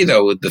 For me,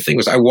 though, the thing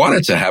was I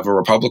wanted to have a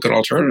Republican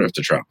alternative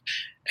to Trump.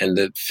 And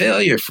the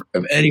failure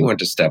of anyone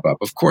to step up,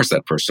 of course,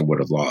 that person would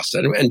have lost.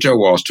 And Joe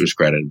Walsh, to his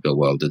credit, and Bill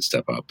Weld did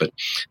step up. But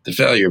the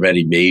failure of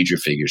any major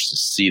figures to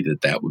see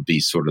that would be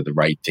sort of the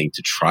right thing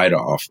to try to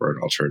offer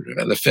an alternative.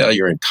 And the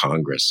failure in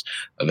Congress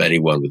of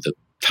anyone with the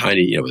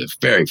tiny, with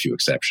very few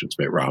exceptions,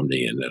 Mitt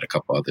Romney and a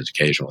couple others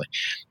occasionally,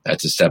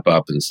 to step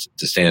up and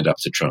to stand up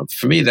to Trump.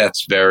 For me,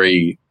 that's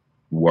very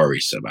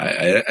worrisome.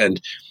 Let's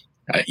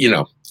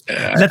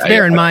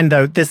bear in mind,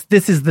 though, this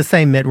is the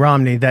same Mitt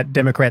Romney that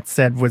Democrats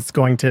said was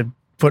going to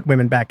put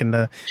women back in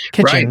the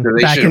kitchen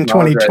back in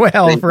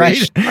 2012,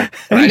 right?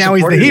 Now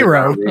he's the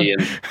hero.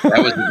 That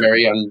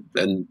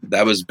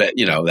was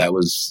that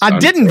was. I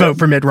didn't vote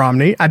for Mitt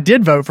Romney. I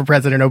did vote for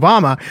President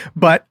Obama,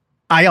 but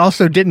I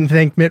also didn't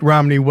think Mitt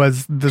Romney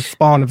was the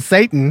spawn of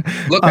Satan.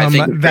 Look, I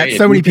think that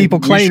so many people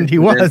claimed he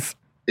was.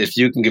 If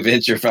you can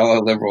convince your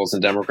fellow liberals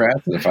and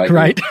Democrats, and if I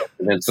can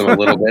convince them a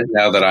little bit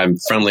now that I'm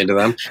friendly to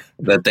them,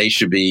 that they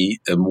should be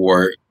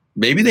more.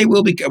 Maybe they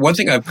will be. One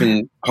thing I've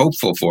been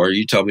hopeful for,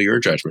 you tell me your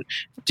judgment.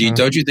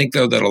 Don't you think,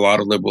 though, that a lot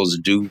of liberals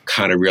do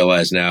kind of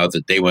realize now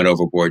that they went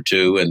overboard,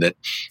 too, and that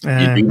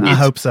you do need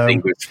to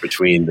distinguish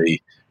between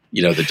the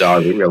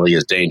dog that really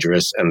is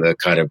dangerous and the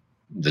kind of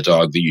the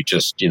dog that you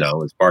just,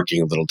 is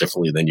barking a little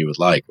differently than you would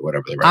like, or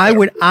whatever.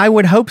 I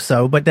would hope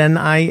so. But then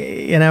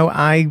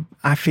I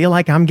feel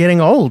like I'm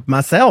getting old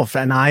myself,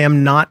 and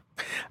I'm not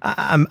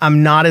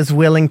as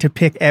willing to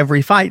pick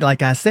every fight,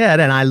 like I said.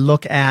 And I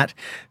look at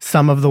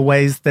some of the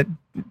ways that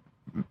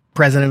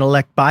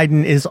President-elect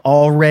Biden is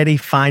already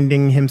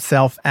finding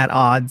himself at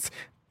odds,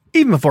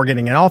 even before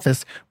getting in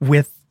office,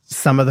 with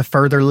some of the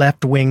further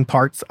left-wing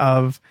parts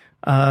of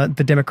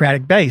the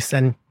Democratic base.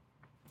 And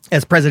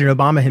as President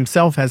Obama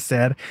himself has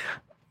said,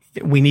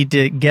 we need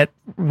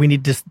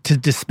to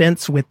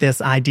dispense with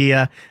this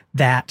idea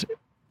that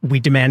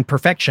we demand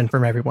perfection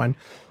from everyone.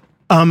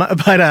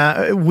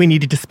 But we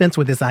need to dispense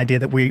with this idea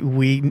that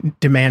we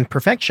demand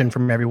perfection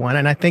from everyone.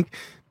 And I think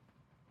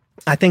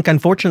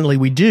unfortunately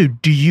we do.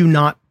 Do you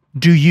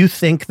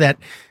think that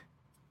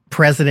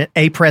President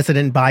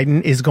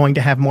Biden is going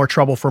to have more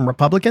trouble from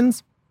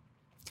Republicans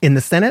in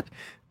the Senate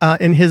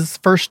in his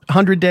first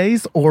 100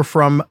 days, or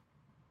from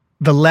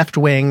the left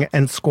wing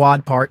and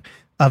squad part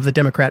of the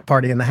Democrat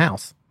Party in the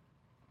House?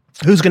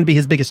 Who's going to be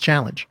his biggest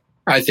challenge?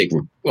 I think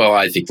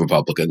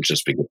Republicans,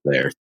 just because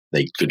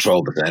they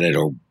control the Senate,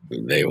 or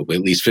they will be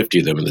at least 50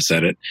 of them in the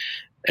Senate.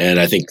 And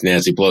I think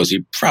Nancy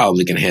Pelosi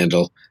probably can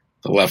handle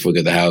the left wing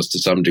of the House to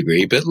some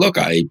degree. But look,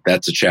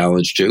 that's a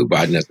challenge too.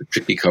 Biden has a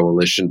tricky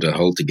coalition to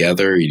hold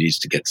together. He needs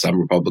to get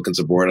some Republicans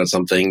aboard on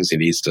some things. He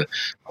needs to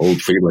hold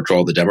pretty much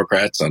all the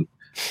Democrats on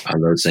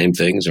those same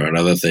things or on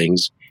other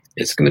things.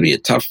 It's going to be a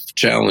tough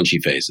challenge he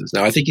faces.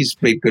 Now, I think he's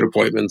made good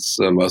appointments,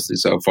 mostly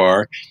so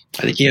far.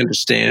 I think he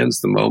understands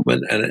the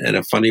moment in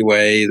a funny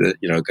way that,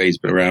 he's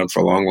been around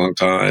for a long, long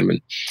time and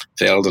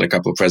failed in a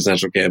couple of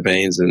presidential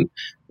campaigns. And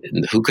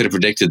who could have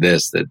predicted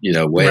this, that,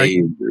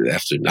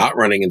 after not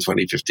running in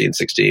 2015,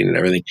 16 and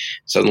everything,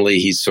 suddenly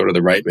he's sort of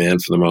the right man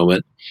for the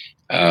moment.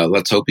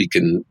 Let's hope he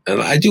can.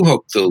 And I do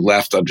hope the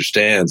left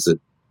understands that,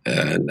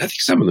 and I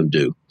think some of them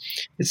do,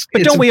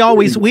 But don't we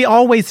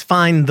always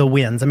find the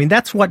wins? I mean,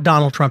 that's what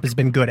Donald Trump has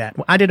been good at.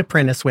 I did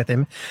Apprentice with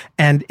him,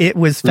 and it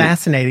was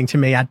fascinating to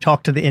me. I'd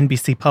talk to the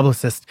NBC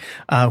publicist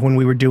when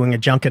we were doing a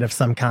junket of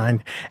some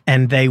kind,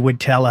 and they would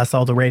tell us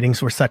all the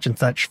ratings were such and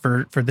such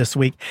for this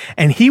week.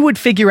 And he would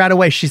figure out a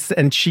way.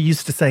 She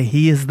used to say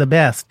he is the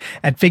best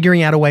at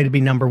figuring out a way to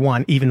be number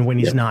one, even when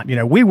he's not. You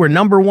know, we were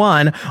number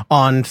one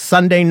on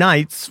Sunday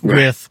nights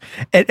with,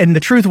 and the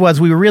truth was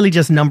we were really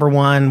just number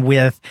one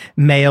with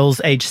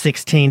males age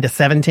 16 to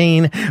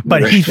 17,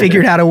 but he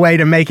figured out a way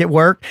to make it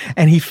work,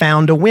 and he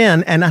found a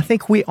win. And I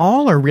think we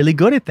all are really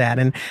good at that.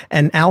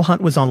 And Al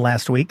Hunt was on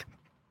last week.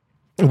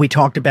 We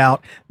talked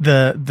about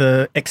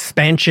the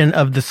expansion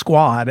of the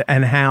squad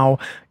and how,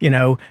 you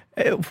know,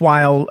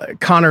 while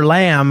Connor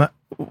Lamb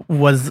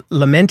was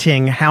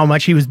lamenting how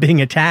much he was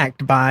being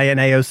attacked by an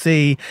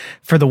AOC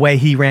for the way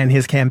he ran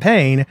his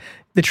campaign,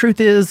 the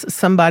truth is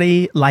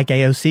somebody like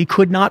AOC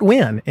could not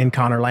win in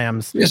Connor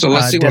Lamb's so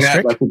let's see district. What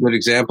happens. That's a good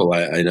example.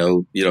 I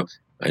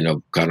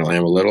know Connor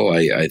Lamb a little.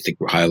 I think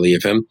highly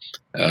of him.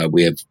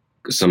 We have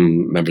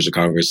some members of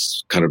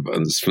Congress kind of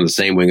from the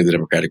same wing of the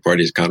Democratic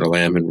Party as Connor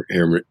Lamb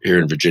here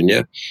in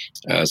Virginia,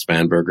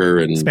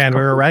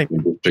 Spanberger, right?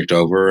 District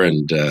over,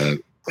 and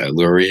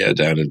Luria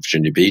down in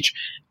Virginia Beach.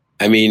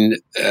 I mean,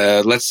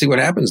 let's see what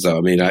happens, though.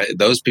 I mean,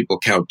 those people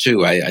count,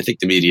 too. I think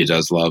the media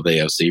does love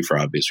AOC for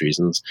obvious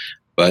reasons.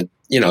 But,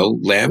 you know,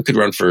 Lamb could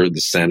run for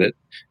the Senate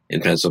in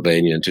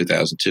Pennsylvania in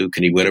 2002.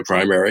 Can he win a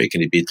primary? Can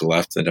he beat the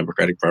left in the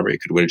Democratic primary? He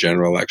could win a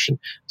general election.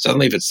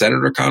 Suddenly, if it's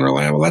Senator Connor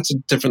Lamb, well, that's a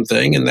different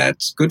thing, and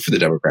that's good for the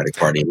Democratic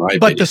Party, in my opinion.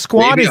 But the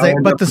squad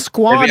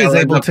is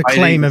able to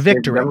claim a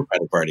victory.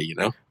 Democratic Party, you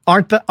know,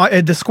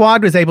 the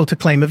squad was able to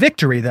claim a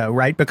victory, though,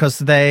 right? Because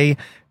they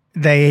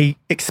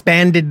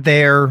expanded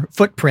their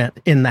footprint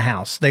in the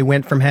House. They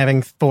went from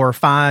having 4 or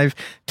 5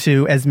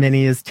 to as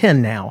many as 10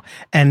 now.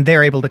 And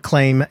they're able to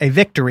claim a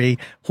victory,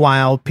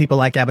 while people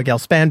like Abigail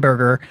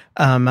Spanberger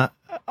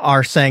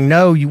are saying,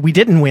 no, we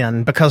didn't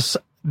win, because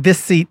this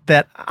seat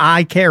that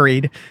I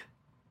carried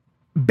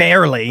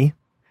barely,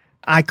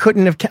 I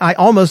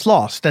almost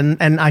lost.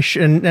 And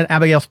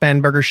Abigail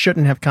Spanberger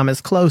shouldn't have come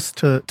as close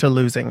to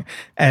losing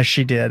as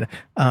she did,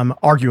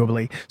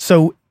 arguably.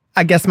 So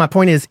I guess my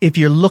point is, if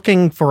you're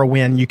looking for a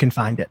win, you can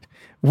find it.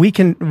 We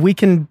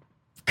can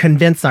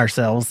convince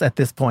ourselves at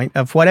this point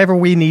of whatever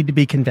we need to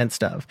be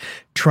convinced of.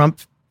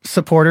 Trump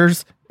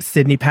supporters,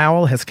 Sidney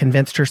Powell has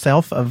convinced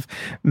herself of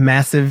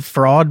massive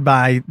fraud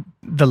by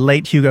the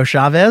late Hugo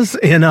Chavez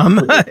in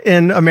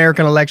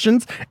American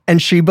elections, and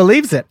she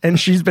believes it, and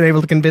she's been able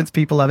to convince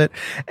people of it.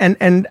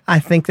 And I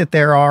think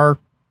that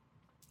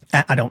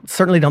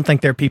certainly don't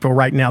think there are people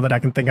right now that I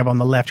can think of on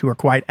the left who are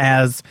quite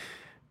as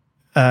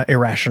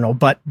irrational,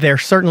 but there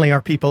certainly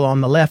are people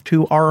on the left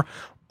who are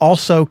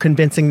also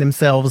convincing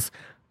themselves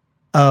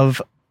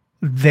of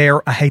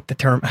their, I hate the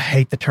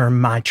term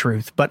my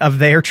truth, but of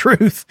their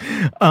truth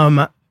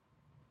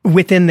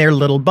within their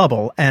little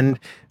bubble. And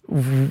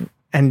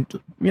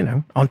you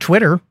know, on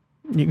Twitter,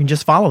 you can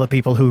just follow the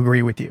people who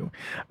agree with you.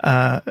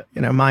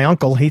 You know, my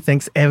uncle, he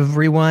thinks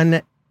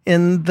everyone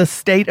in the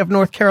state of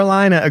North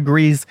Carolina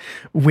agrees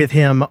with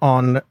him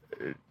on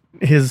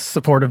his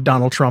support of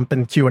Donald Trump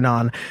and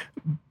QAnon.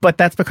 But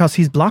that's because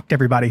he's blocked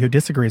everybody who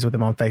disagrees with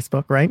him on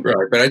Facebook, right? Right.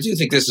 But I do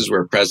think this is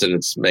where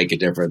presidents make a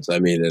difference. I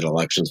mean, and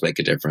elections make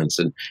a difference.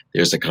 And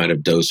there's a kind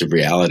of dose of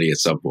reality at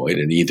some point.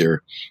 And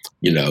either,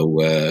 you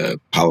know,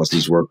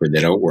 policies work or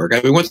they don't work.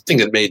 I mean, one thing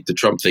that made the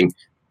Trump thing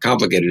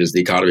complicated is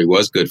the economy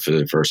was good for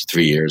the first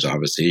 3 years,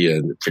 obviously,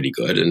 and pretty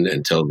good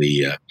until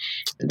the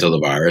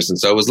virus. And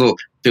so it was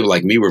people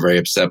like me were very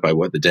upset by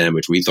what the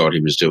damage we thought he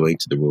was doing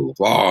to the rule of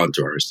law and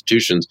to our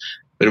institutions.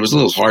 But it was a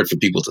little hard for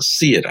people to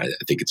see it, I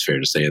think it's fair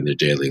to say, in their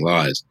daily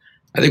lives.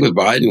 I think with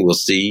Biden, we'll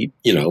see,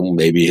 you know,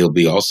 maybe he'll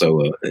be also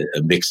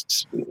a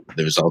mixed,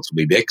 the results will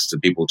be mixed,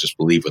 and people just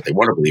believe what they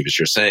want to believe, as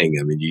you're saying.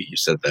 I mean, you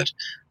said that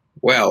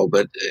well,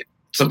 but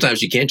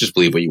sometimes you can't just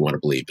believe what you want to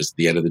believe. Because at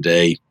the end of the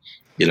day,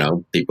 you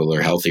know, people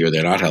are healthy or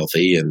they're not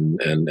healthy, and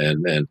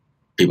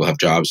people have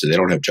jobs or they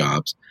don't have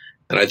jobs.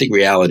 And I think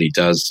reality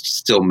does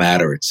still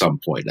matter at some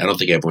point. I don't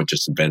think everyone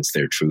just invents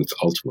their truth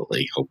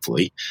ultimately,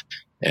 hopefully.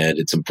 And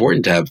it's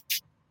important to have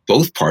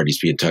both parties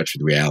be in touch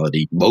with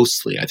reality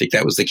mostly. I think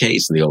that was the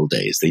case in the old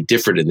days. They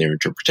differed in their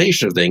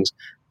interpretation of things,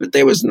 but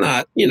there was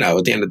not, you know,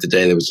 at the end of the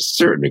day, there was a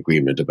certain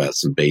agreement about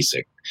some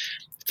basic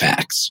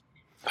facts.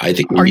 I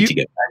think we need to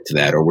get back to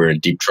that or we're in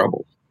deep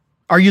trouble.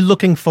 Are you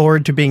looking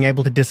forward to being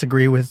able to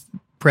disagree with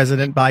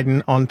President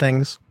Biden on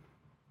things?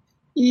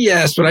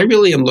 Yes, but I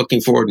really am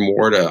looking forward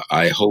more to,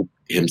 I hope,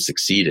 him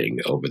succeeding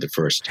over the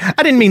first.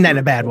 I didn't mean that in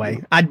a bad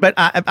way. I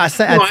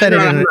said it.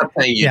 I'm not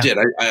saying you did.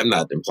 I'm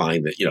not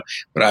implying that, you know,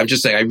 but I'm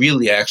just saying I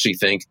really actually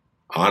think,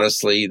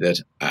 honestly,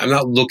 that I'm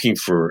not looking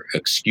for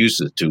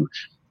excuses to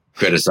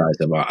criticize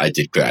him. I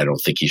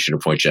don't think he should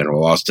appoint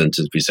General Austin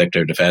to be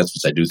Secretary of Defense,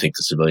 because I do think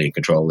the civilian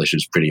control issue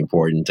is pretty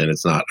important, and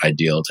it's not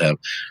ideal to have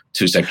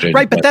two secretaries.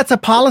 Right, but that's a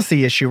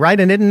policy issue, right?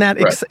 And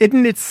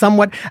isn't it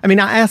somewhat? I mean,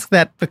 I ask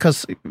that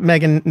because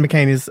Meghan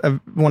McCain is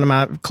one of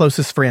my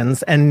closest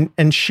friends,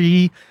 and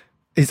she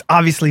is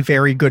obviously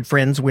very good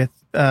friends with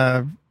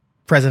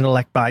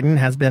President-elect Biden,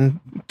 has been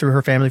through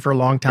her family for a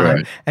long time.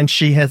 Right. And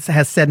she has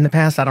said in the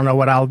past, I don't know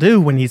what I'll do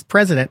when he's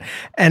president.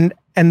 And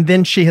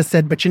then she has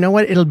said, but you know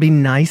what? It'll be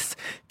nice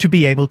to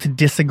be able to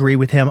disagree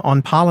with him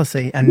on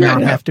policy and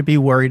not have to be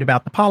worried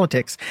about the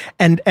politics.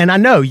 And I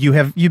know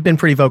you've been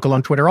pretty vocal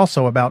on Twitter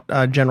also about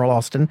General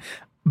Austin.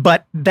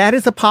 But that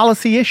is a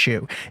policy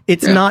issue.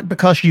 It's not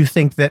because you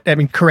think that, I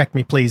mean, correct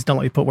me, please. Don't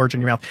let me put words in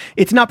your mouth.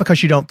 It's not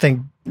because you don't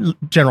think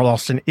General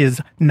Austin is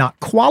not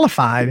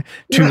qualified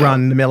to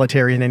run the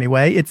military in any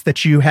way. It's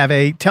that you have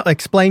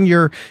explain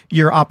your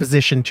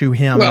opposition to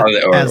him. Well, or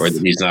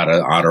that he's not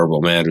an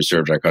honorable man who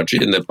served our country,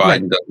 and that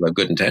Biden doesn't have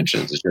good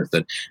intentions. It's just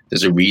that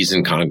there's a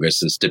reason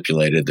Congress has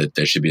stipulated that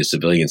there should be a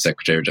civilian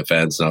Secretary of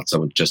Defense, not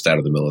someone just out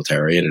of the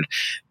military. And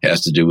it has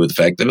to do with the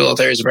fact the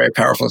military is a very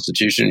powerful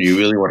institution. You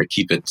really want to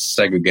keep it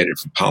segregated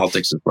from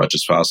politics as much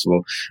as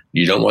possible.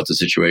 You don't want the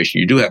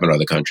situation you do have in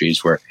other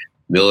countries where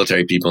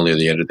military people near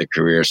the end of their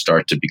career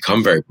start to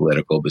become very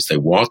political because they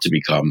want to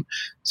become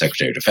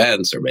Secretary of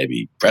Defense or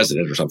maybe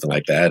president or something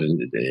like that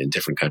in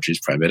different countries,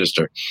 prime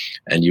minister.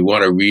 And you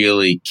want to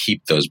really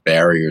keep those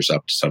barriers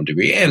up to some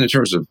degree. And in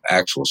terms of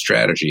actual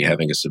strategy,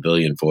 having a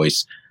civilian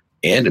voice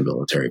and a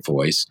military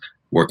voice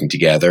working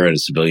together and a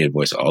civilian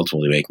voice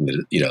ultimately making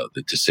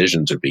the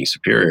decisions of being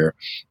superior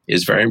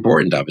is very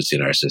important, obviously,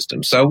 in our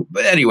system. So,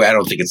 but anyway, I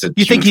don't think it's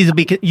You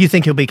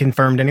think he'll be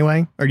confirmed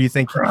anyway? Or do you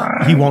think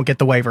he won't get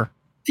the waiver?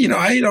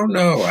 I don't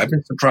know. I've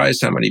been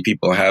surprised how many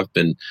people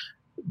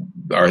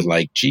are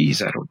like,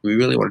 geez, we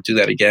really want to do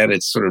that again.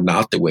 It's sort of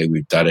not the way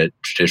we've done it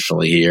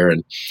traditionally here.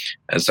 And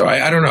so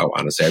I don't know,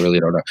 honestly, I really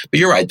don't know. But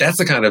you're right. That's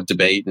the kind of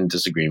debate and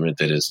disagreement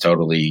that is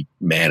totally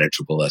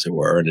manageable, as it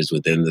were, and is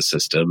within the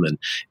system. And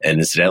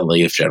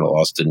incidentally, if General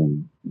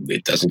Austin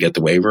doesn't get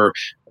the waiver,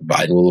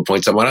 Biden will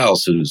appoint someone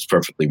else who's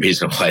perfectly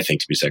reasonable, I think,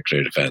 to be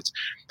Secretary of Defense.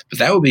 But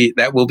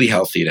that will be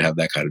healthy to have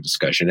that kind of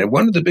discussion. And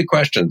one of the big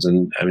questions,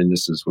 and I mean,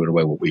 this is in a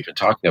way what we've been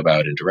talking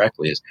about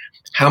indirectly, is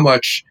how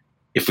much,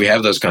 if we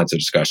have those kinds of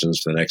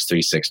discussions for the next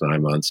 3, 6,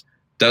 9 months,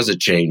 does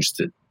it change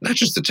not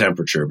just the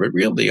temperature, but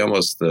really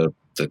almost the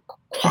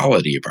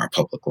quality of our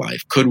public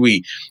life? Could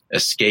we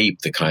escape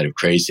the kind of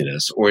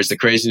craziness, or is the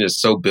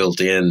craziness so built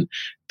in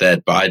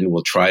that Biden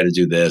will try to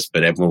do this,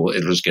 but it'll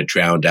just get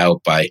drowned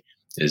out by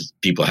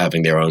people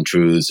having their own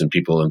truths and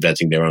people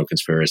inventing their own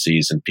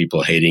conspiracies and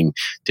people hating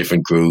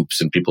different groups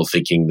and people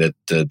thinking that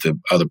the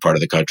other part of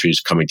the country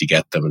is coming to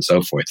get them and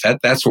so forth?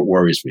 That's what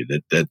worries me,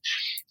 that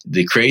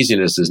the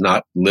craziness is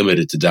not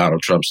limited to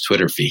Donald Trump's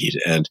Twitter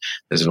feed. And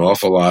there's an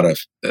awful lot of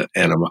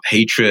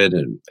hatred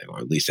or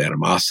at least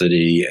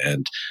animosity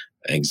and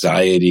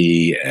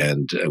anxiety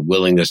and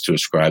willingness to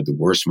ascribe the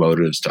worst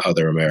motives to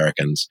other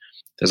Americans.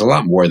 There's a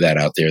lot more of that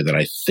out there than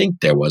I think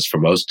there has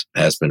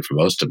been for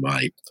most of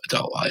my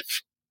adult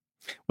life.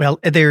 Well,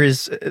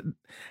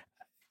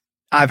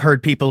 I've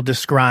heard people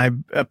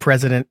describe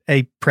President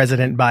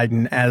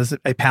Biden as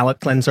a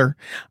palate cleanser.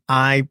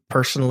 I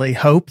personally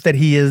hope that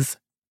he is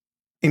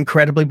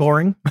incredibly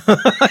boring.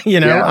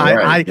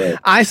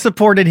 I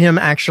supported him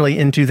actually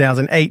in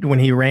 2008 when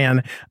he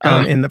ran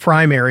in the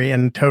primary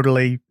and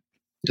totally.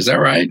 Is that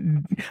right?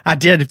 I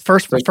did.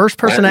 First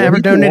person I ever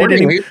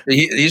donated.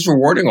 He's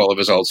rewarding all of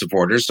his old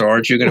supporters, so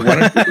aren't you going to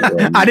want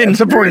to? I didn't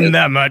support him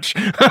that much.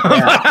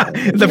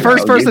 The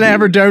first person I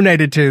ever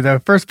donated to,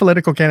 the first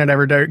political candidate I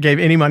ever gave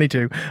any money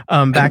to,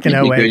 back in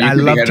 2008. I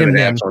loved him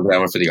then. For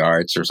the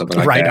arts or something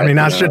like that. Right. I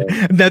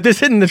mean,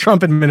 this isn't the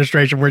Trump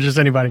administration where just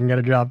anybody can get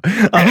a job.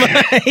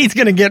 He's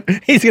going to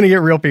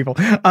get real people.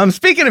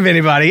 Speaking of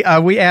anybody,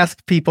 we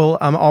asked people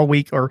all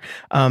week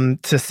to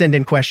send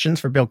in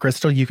questions for Bill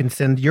Kristol. You can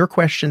send your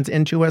questions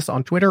into us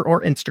on Twitter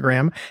or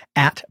Instagram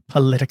at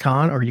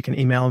Politicon, or you can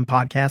email them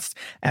podcasts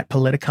at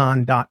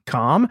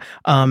politicon.com.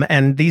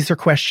 And these are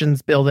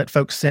questions, Bill, that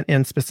folks sent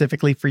in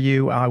specifically for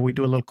you. We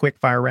do a little quick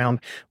fire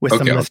round with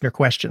some listener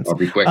questions. I'll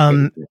be quick.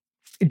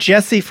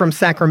 Jesse from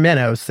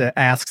Sacramento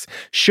asks,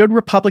 should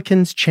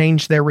Republicans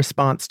change their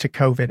response to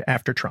COVID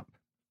after Trump?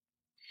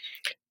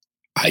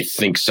 I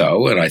think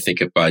so. And I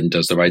think if Biden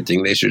does the right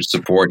thing, they should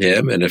support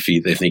him. And if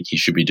they think he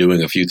should be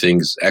doing a few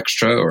things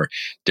extra or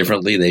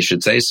differently, they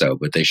should say so.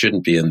 But they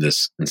shouldn't be in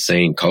this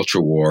insane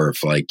culture war of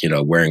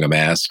wearing a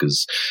mask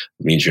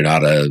means you're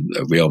not a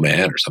real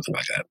man or something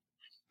like that.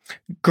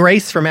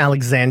 Grace from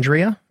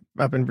Alexandria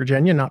up in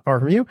Virginia, not far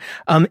from you.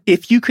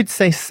 If you could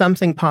say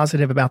something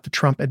positive about the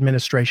Trump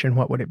administration,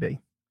 what would it be?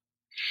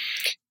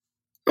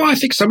 Well, I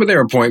think some of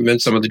their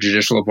appointments, some of the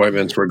judicial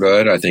appointments were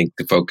good. I think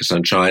the focus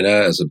on China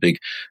as a big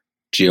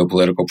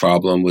geopolitical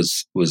problem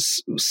was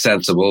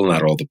sensible.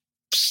 Not all the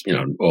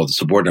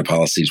subordinate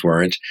policies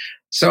weren't.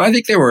 So I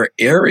think there were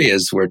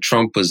areas where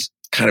Trump was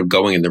kind of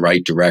going in the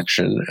right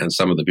direction, and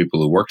some of the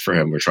people who worked for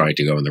him were trying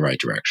to go in the right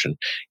direction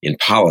in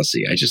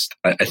policy.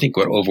 I think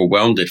what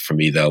overwhelmed it for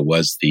me, though,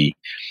 was the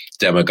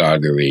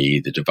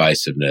demagoguery, the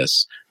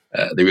divisiveness,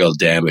 the real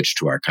damage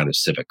to our kind of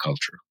civic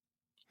culture.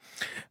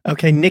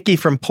 Okay, Nikki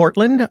from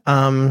Portland.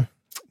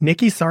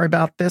 Nikki, sorry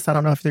about this. I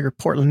don't know if you're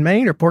Portland,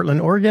 Maine or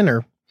Portland, Oregon,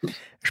 or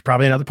There's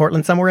probably another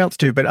Portland somewhere else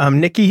too. But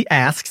Nikki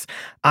asks,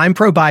 I'm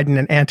pro-Biden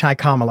and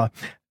anti-Kamala.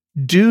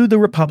 Do the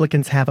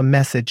Republicans have a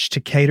message to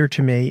cater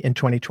to me in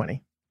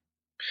 2020?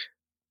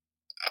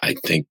 I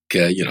think,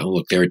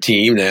 look, they're a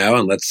team now,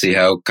 and let's see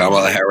how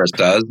Kamala Harris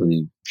does.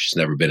 And she's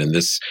never been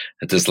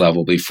at this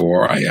level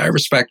before. I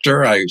respect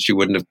her. She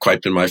wouldn't have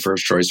quite been my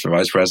first choice for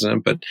vice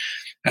president, but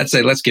I'd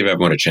say let's give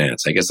everyone a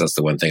chance. I guess that's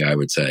the one thing I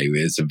would say.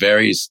 It's a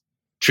very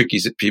tricky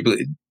people.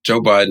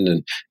 Joe Biden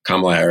and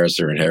Kamala Harris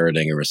are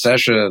inheriting a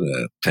recession,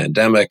 a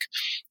pandemic,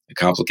 a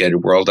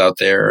complicated world out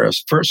there,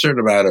 for a certain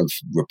amount of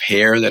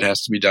repair that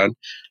has to be done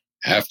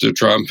after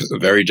Trump, a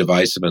very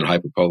divisive and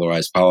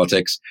hyperpolarized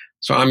politics.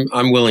 So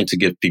I'm willing to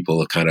give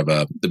people a kind of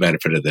the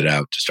benefit of the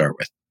doubt to start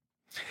with.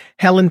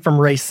 Helen from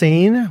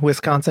Racine,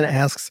 Wisconsin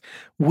asks,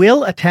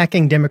 will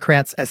attacking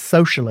Democrats as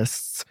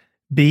socialists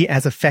be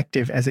as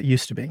effective as it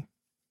used to be?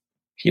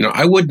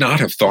 I would not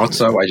have thought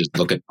so. I just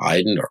look at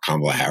Biden or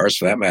Kamala Harris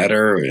for that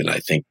matter, and I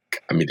think,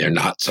 they're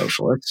not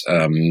socialists.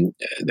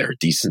 They're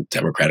decent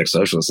Democratic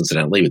socialists,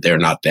 incidentally, but they're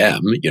not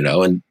them,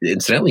 and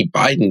incidentally,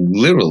 Biden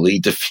literally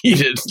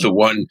defeated the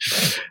one,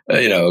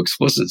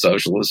 explicit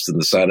socialist in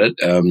the Senate,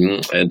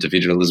 and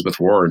defeated Elizabeth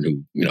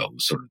Warren, who,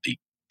 sort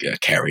of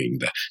carrying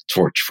the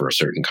torch for a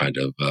certain kind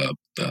of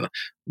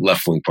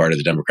left-wing part of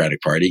the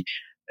Democratic Party.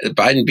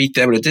 Biden beat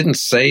them, and it didn't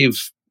save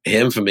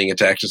him from being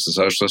attacked as a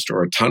socialist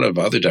or a ton of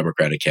other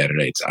Democratic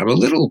candidates. I'm a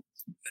little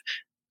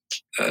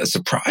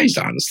surprised,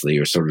 honestly,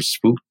 or sort of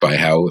spooked by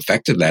how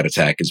effective that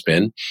attack has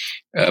been.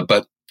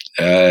 But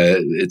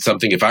it's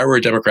something, if I were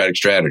a Democratic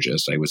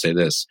strategist, I would say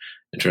this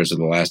in terms of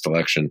the last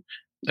election.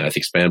 And I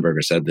think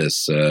Spanberger said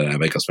this,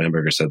 Michael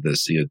Spanberger said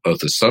this, both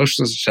the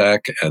socialist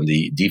attack and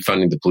the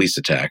defunding the police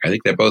attack. I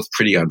think they're both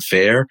pretty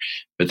unfair,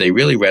 but they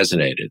really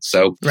resonated.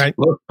 So,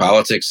 Look,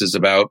 politics is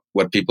about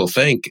what people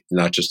think,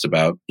 not just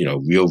about,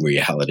 real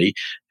reality.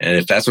 And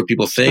if that's what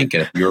people think,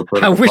 and if you're a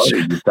political party,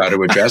 you've got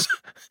to address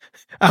it.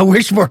 I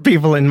wish more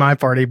people in my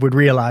party would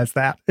realize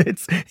that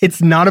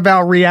it's not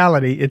about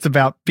reality; it's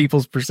about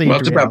people's perceived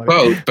reality. Well, it's about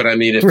both. But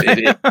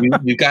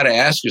if you got to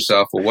ask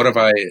yourself, well,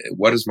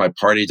 what has my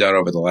party done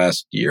over the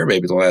last year,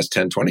 maybe the last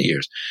 10, 20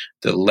 years,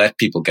 to let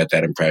people get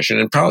that impression,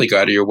 and probably go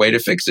out of your way to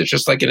fix it,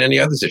 just like in any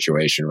other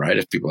situation, right?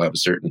 If people have a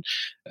certain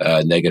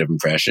negative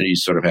impression, you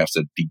sort of have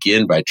to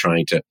begin by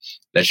trying to.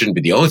 That shouldn't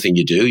be the only thing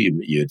you do.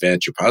 You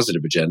advance your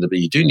positive agenda, but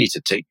you do need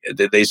to take.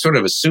 They sort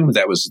of assumed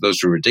those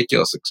were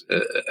ridiculous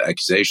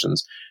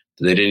accusations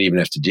that they didn't even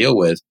have to deal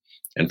with,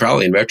 and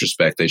probably in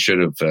retrospect they should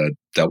have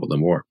dealt with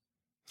them more.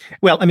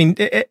 Well,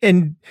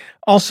 and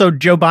also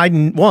Joe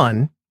Biden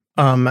won.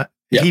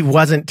 He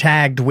wasn't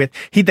tagged with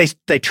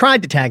they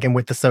tried to tag him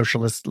with the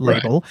socialist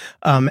label.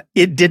 Right.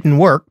 It didn't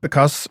work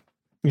because,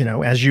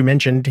 as you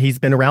mentioned, he's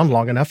been around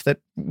long enough that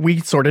we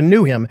sort of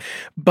knew him.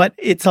 But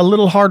it's a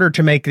little harder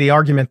to make the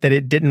argument that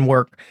it didn't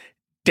work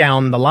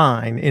down the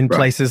line in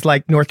places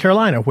like North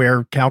Carolina,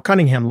 where Cal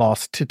Cunningham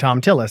lost to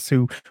Tom Tillis,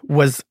 who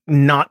was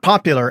not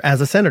popular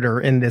as a senator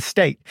in this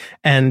state.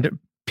 And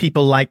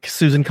people like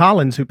Susan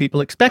Collins, who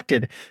people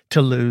expected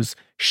to lose,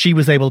 she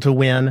was able to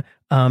win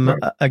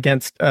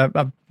against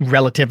a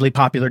relatively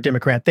popular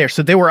Democrat there.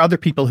 So there were other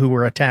people who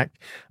were attacked,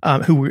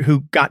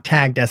 who got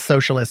tagged as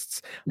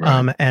socialists,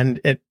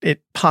 and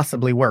it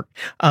possibly worked.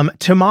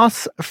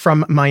 Tomas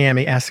from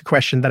Miami asked a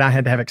question that I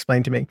had to have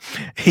explained to me.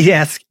 He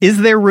asked, is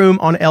there room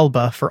on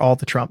Elba for all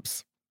the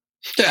Trumps?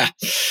 Yeah,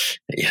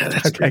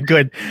 that's okay.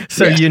 Good.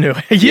 So you knew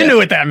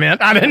what that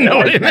meant. I didn't know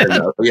what it meant.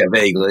 Yeah,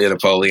 vaguely,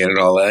 Napoleon and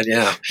all that.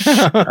 Yeah,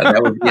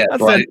 that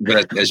was,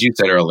 but as you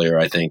said earlier,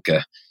 I think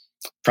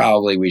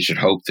probably we should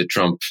hope that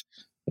Trump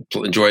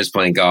enjoys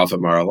playing golf at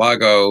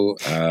Mar-a-Lago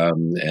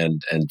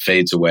and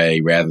fades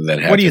away rather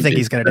than. What do you think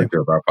he's going to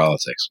do? Of our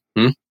politics.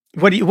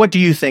 What do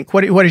you think?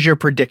 What is your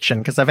prediction?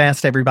 Because I've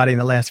asked everybody in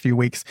the last few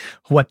weeks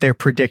what their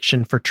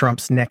prediction for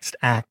Trump's next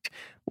act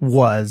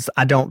was.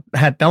 I don't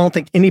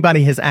think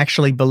anybody has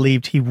actually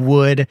believed he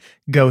would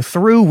go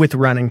through with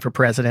running for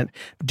president.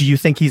 Do you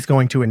think he's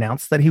going to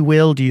announce that he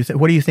will?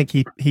 What do you think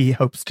he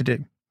hopes to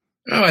do?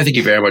 Oh, I think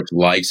he very much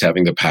likes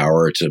having the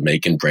power to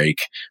make and break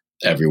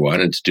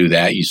everyone. And to do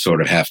that, you sort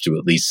of have to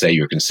at least say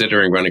you're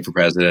considering running for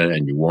president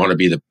and you want to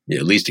be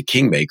at least a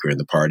kingmaker in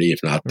the party, if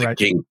not the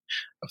king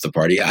of the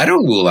party. I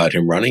don't rule out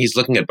him running. He's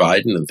looking at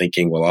Biden and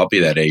thinking, well, I'll be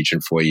that age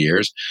in 4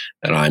 years.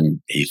 And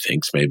he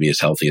thinks maybe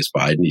as healthy as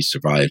Biden. He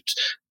survived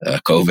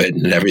COVID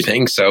and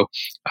everything. So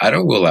I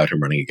don't rule out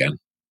him running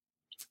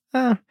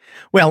again.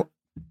 Well,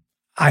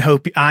 I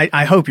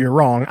hope you're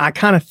wrong. I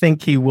kind of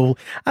think he will.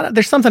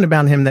 There's something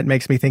about him that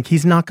makes me think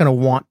he's not going to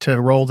want to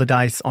roll the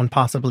dice on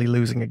possibly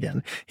losing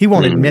again. He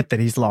won't admit that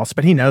he's lost,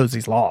 but he knows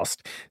he's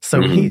lost.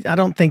 So I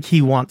don't think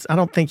he's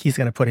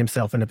going to put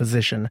himself in a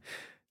position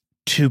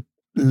to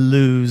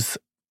lose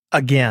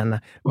again.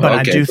 But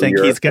I do think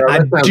he's going.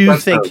 I do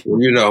think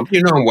you know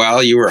him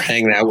well. You were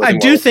hanging out with him.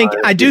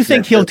 I do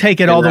think he'll take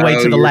it all the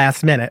way to the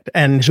last minute,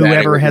 and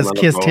whoever has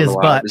kissed his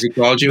butt. Has he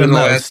called you in the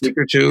last week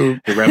or two?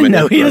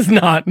 No, he has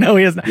not. No,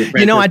 he has not.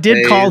 I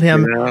did call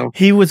him.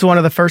 He was one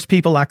of the first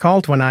people I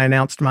called when I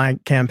announced my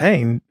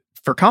campaign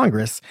for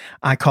Congress,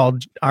 I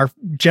called our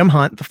Jim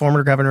Hunt, the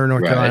former governor of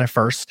North Carolina,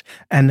 first,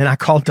 and then I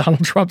called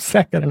Donald Trump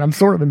second, and I'm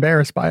sort of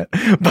embarrassed by it,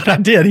 but I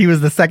did. He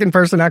was the second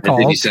person I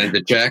called. Did he send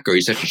a check, or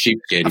he's such a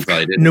cheapskate? He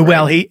probably didn't. No,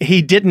 well,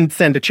 he didn't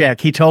send a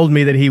check. He told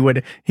me that he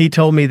would. He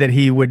told me that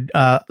he would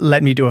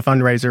let me do a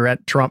fundraiser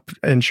at Trump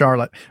in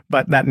Charlotte,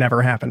 but that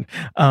never happened.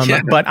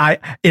 But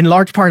in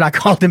large part, I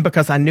called him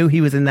because I knew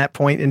he was in that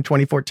point in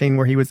 2014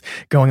 where he was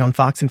going on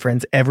Fox and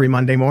Friends every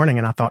Monday morning,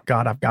 and I thought,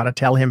 God, I've got to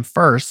tell him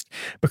first,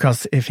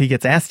 because if he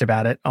gets asked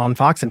about it on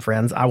Fox and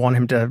Friends, I want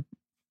him to.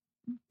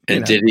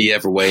 And did he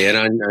ever weigh in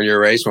on your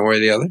race one way or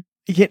the other?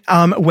 Yeah,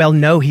 well,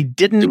 no, he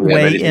didn't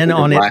weigh in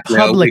on it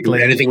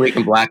publicly. Anything we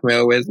can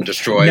blackmail with and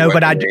destroy? No,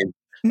 but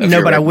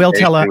I will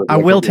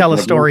tell a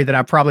story that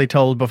I probably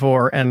told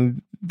before,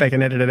 and they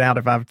can edit it out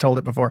if I've told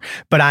it before.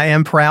 But I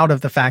am proud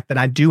of the fact that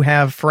I do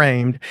have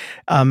framed.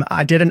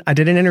 I did an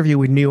interview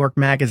with New York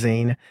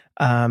Magazine,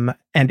 and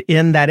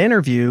in that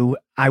interview,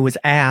 I was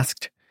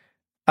asked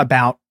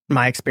about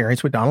my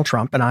experience with Donald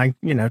Trump, and I,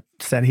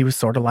 said he was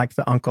sort of like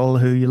the uncle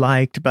who you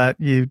liked, but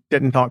you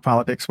didn't talk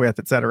politics with,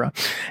 et cetera.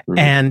 Mm-hmm.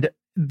 And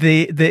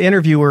the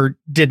interviewer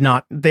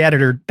the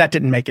editor, that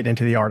didn't make it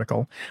into the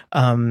article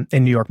in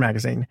New York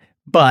Magazine.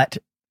 But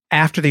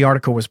after the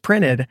article was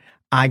printed,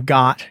 I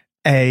got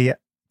a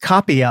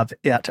copy of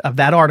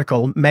that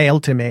article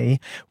mailed to me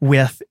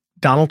with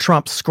Donald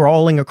Trump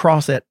scrawling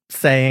across it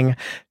saying,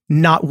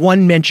 "Not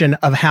one mention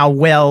of how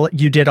well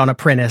you did on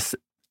Apprentice.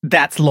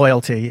 That's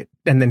loyalty."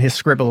 And then his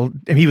scribble,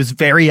 he was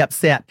very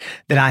upset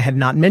that I had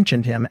not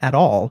mentioned him at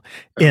all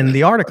in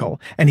the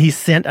article. And he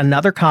sent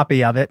another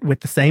copy of it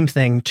with the same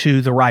thing to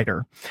the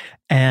writer.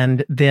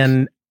 And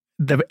then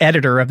the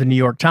editor of the New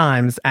York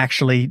Times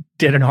actually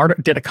did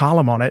a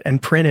column on it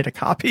and printed a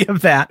copy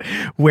of that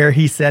where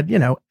he said,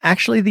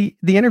 actually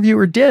the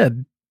interviewer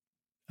did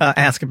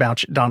ask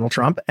about Donald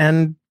Trump,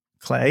 and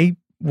Clay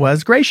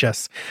was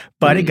gracious,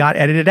 but it got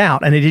edited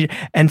out.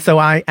 And so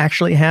I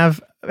actually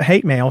have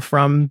hate mail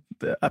from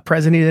a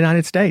president of the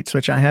United States,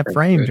 which I have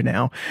framed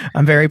now.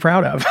 I'm very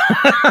proud of.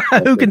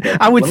 Who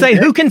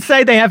can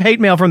say they have hate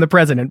mail from the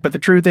president? But the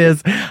truth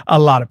is, a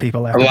lot of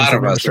people after this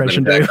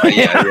administration do.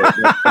 Yeah,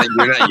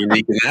 you're not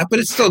unique in that, but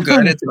it's still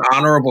good. It's an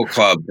honorable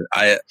club.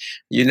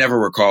 You never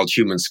were called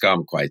human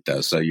scum quite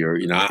though. So you're,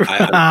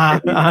 I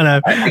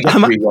know.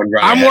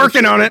 I'm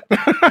working on it.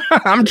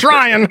 I'm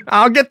trying.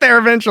 I'll get there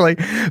eventually.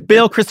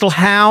 Bill, Kristol,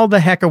 how the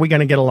heck are we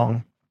going to get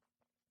along?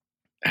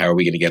 How are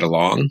we going to get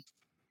along?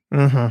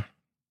 Mm-hmm.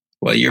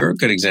 Well, you're a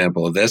good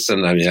example of this,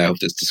 and I hope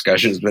this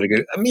discussion has been a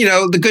good.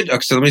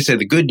 So let me say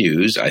the good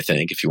news. I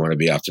think, if you want to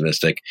be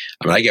optimistic,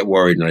 I get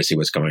worried when I see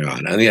what's going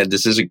on. I think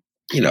this is a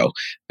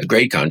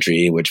great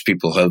country in which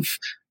people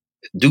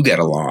do get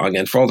along,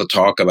 and for all the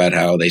talk about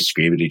how they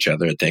scream at each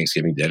other at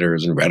Thanksgiving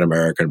dinners and Red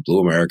America and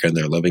Blue America, and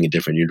they're living in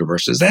different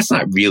universes. That's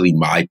not really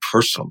my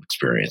personal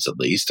experience, at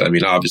least.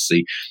 Not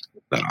obviously,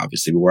 but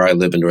where I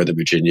live in Northern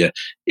Virginia,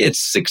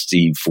 it's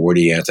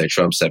 60-40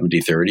 anti-Trump,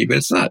 70-30, but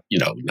it's not,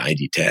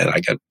 90-10. I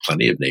got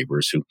plenty of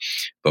neighbors who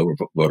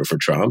voted for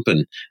Trump,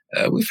 and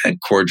we've had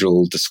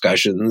cordial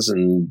discussions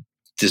and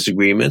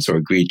disagreements, or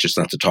agreed just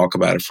not to talk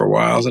about it for a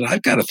while. And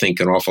I've got to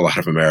think an awful lot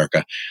of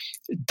America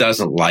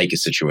doesn't like a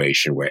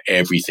situation where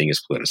everything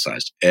is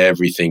politicized.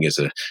 Everything is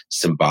a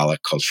symbolic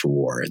cultural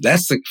war.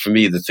 That's, for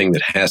me, the thing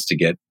that has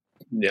to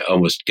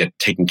almost get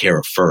taken care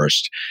of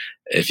first.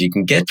 If you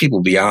can get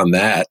people beyond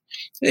that,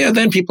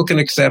 then people can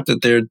accept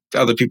that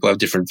other people have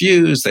different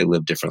views. They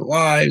live different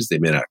lives. They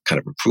may not kind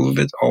of approve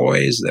of it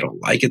always. They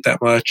don't like it that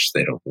much.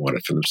 They don't want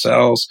it for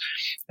themselves.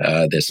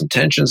 There's some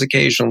tensions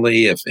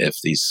occasionally if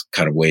these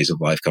kind of ways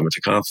of life come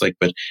into conflict.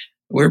 But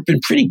we've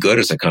been pretty good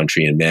as a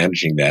country in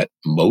managing that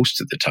most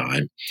of the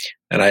time.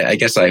 And I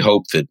guess I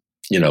hope that,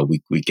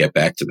 we get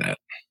back to that.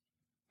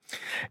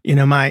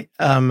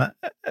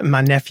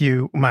 My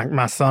nephew,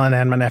 my son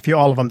and my nephew,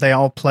 all of them, they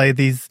all play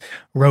these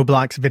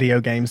Roblox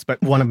video games.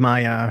 But one of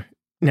my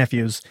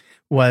nephews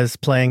was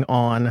playing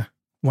on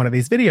one of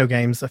these video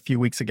games a few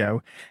weeks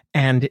ago,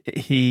 and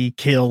he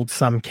killed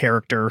some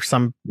character,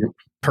 some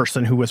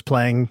person who was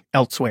playing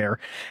elsewhere.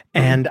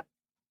 And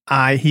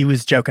he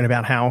was joking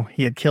about how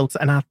he had killed,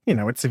 and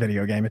it's a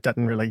video game. It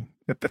doesn't really,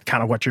 that's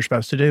kind of what you're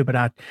supposed to do. But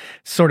I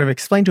sort of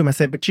explained to him, I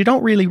said, but you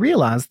don't really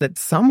realize that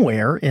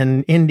somewhere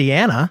in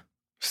Indiana,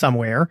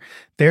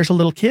 there's a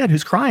little kid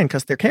who's crying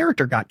because their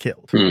character got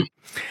killed.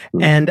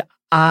 And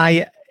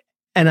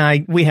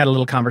we had a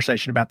little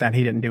conversation about that.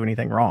 He didn't do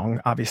anything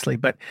wrong, obviously,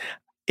 but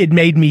it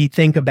made me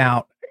think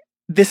about,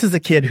 this is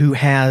a kid who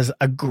has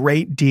a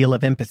great deal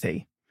of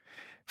empathy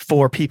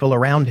for people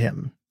around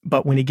him.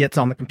 But when he gets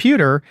on the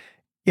computer,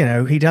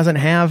 he doesn't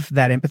have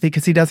that empathy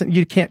because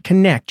you can't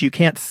connect. You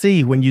can't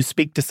see when you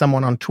speak to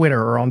someone on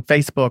Twitter or on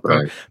Facebook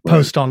or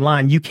post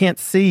online. You can't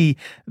see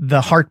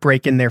the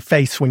heartbreak in their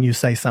face when you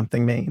say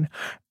something mean.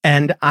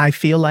 And I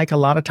feel like a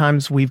lot of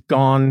times we've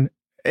gone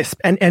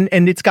And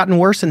it's gotten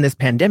worse in this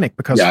pandemic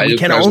because we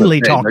can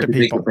only talk to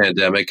people. The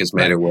pandemic has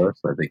made it worse.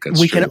 I think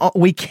that's true.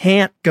 We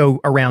can't go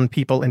around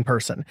people in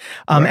person.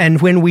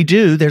 And when we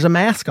do, there's a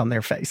mask on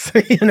their face, so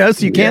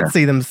you can't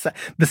see them,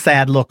 the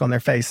sad look on their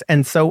face.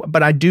 And so,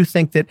 but I do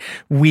think that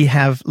we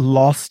have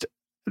lost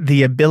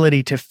the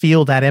ability to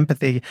feel that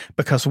empathy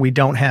because we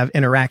don't have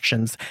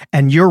interactions.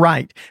 And you're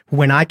right.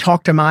 When I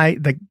talk to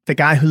the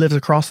guy who lives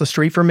across the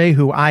street from me,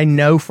 who I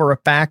know for a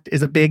fact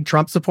is a big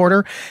Trump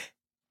supporter,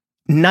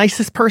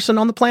 nicest person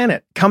on the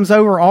planet, comes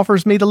over,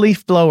 offers me the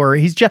leaf blower.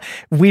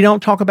 We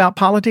don't talk about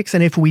politics.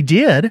 And if we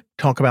did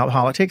talk about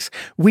politics,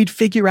 we'd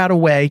figure out a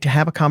way to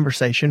have a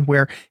conversation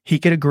where he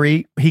could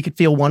agree, he could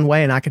feel one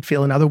way and I could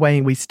feel another way,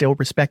 and we still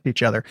respect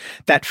each other.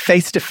 That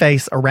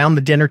face-to-face around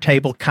the dinner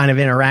table kind of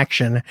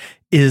interaction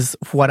is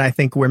what I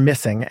think we're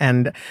missing.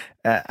 And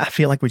I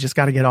feel like we just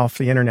got to get off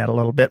the internet a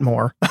little bit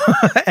more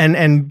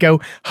and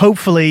go,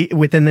 hopefully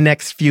within the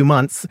next few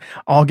months,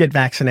 all get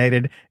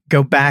vaccinated,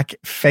 go back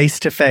face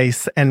to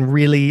face and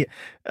really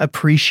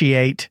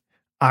appreciate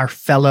our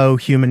fellow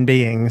human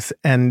beings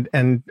and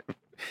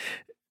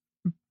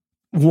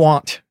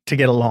want to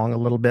get along a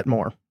little bit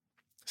more.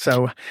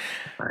 So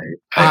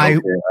I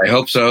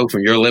hope so,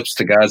 from your lips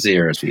to God's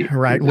ears.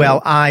 Right.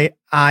 Well,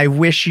 I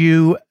wish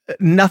you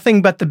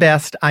nothing but the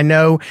best. I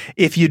know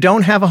if you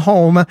don't have a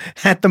home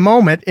at the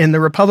moment in the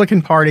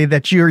Republican Party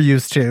that you're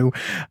used to,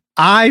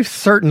 I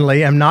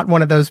certainly am not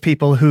one of those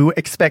people who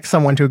expect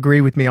someone to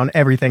agree with me on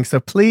everything. So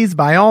please,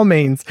 by all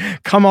means,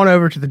 come on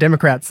over to the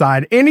Democrat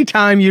side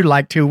anytime you'd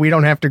like to. We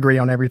don't have to agree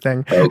on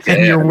everything. Okay.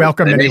 And you're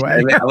welcome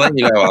anyway. I'll let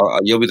you know.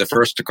 You'll be the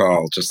first to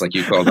call, just like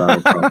you called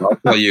Donald Trump. I'll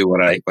tell you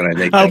when I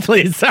make. Oh,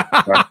 please. But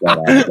I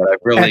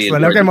really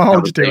excellent. Okay, I'm going to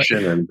hold you to it.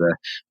 And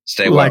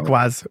stay well.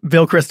 Likewise.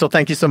 Bill Kristol,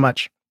 thank you so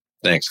much.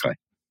 Thanks, Clay.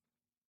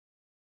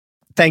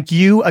 Thank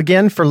you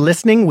again for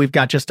listening. We've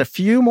got just a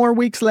few more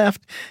weeks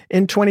left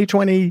in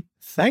 2020.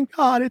 Thank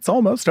God it's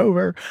almost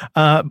over.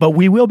 But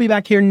we will be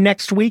back here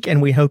next week,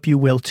 and we hope you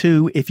will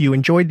too. If you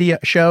enjoyed the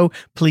show,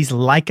 please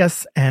like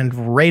us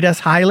and rate us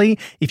highly.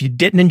 If you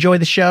didn't enjoy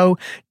the show,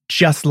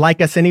 just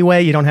like us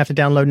anyway. You don't have to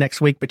download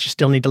next week, but you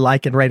still need to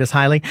like and rate us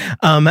highly.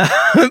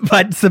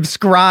 But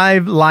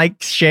subscribe,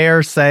 like,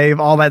 share, save,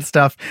 all that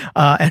stuff.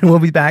 And we'll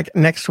be back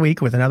next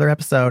week with another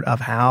episode of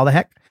How the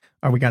Heck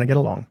Are We Gonna Get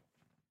Along?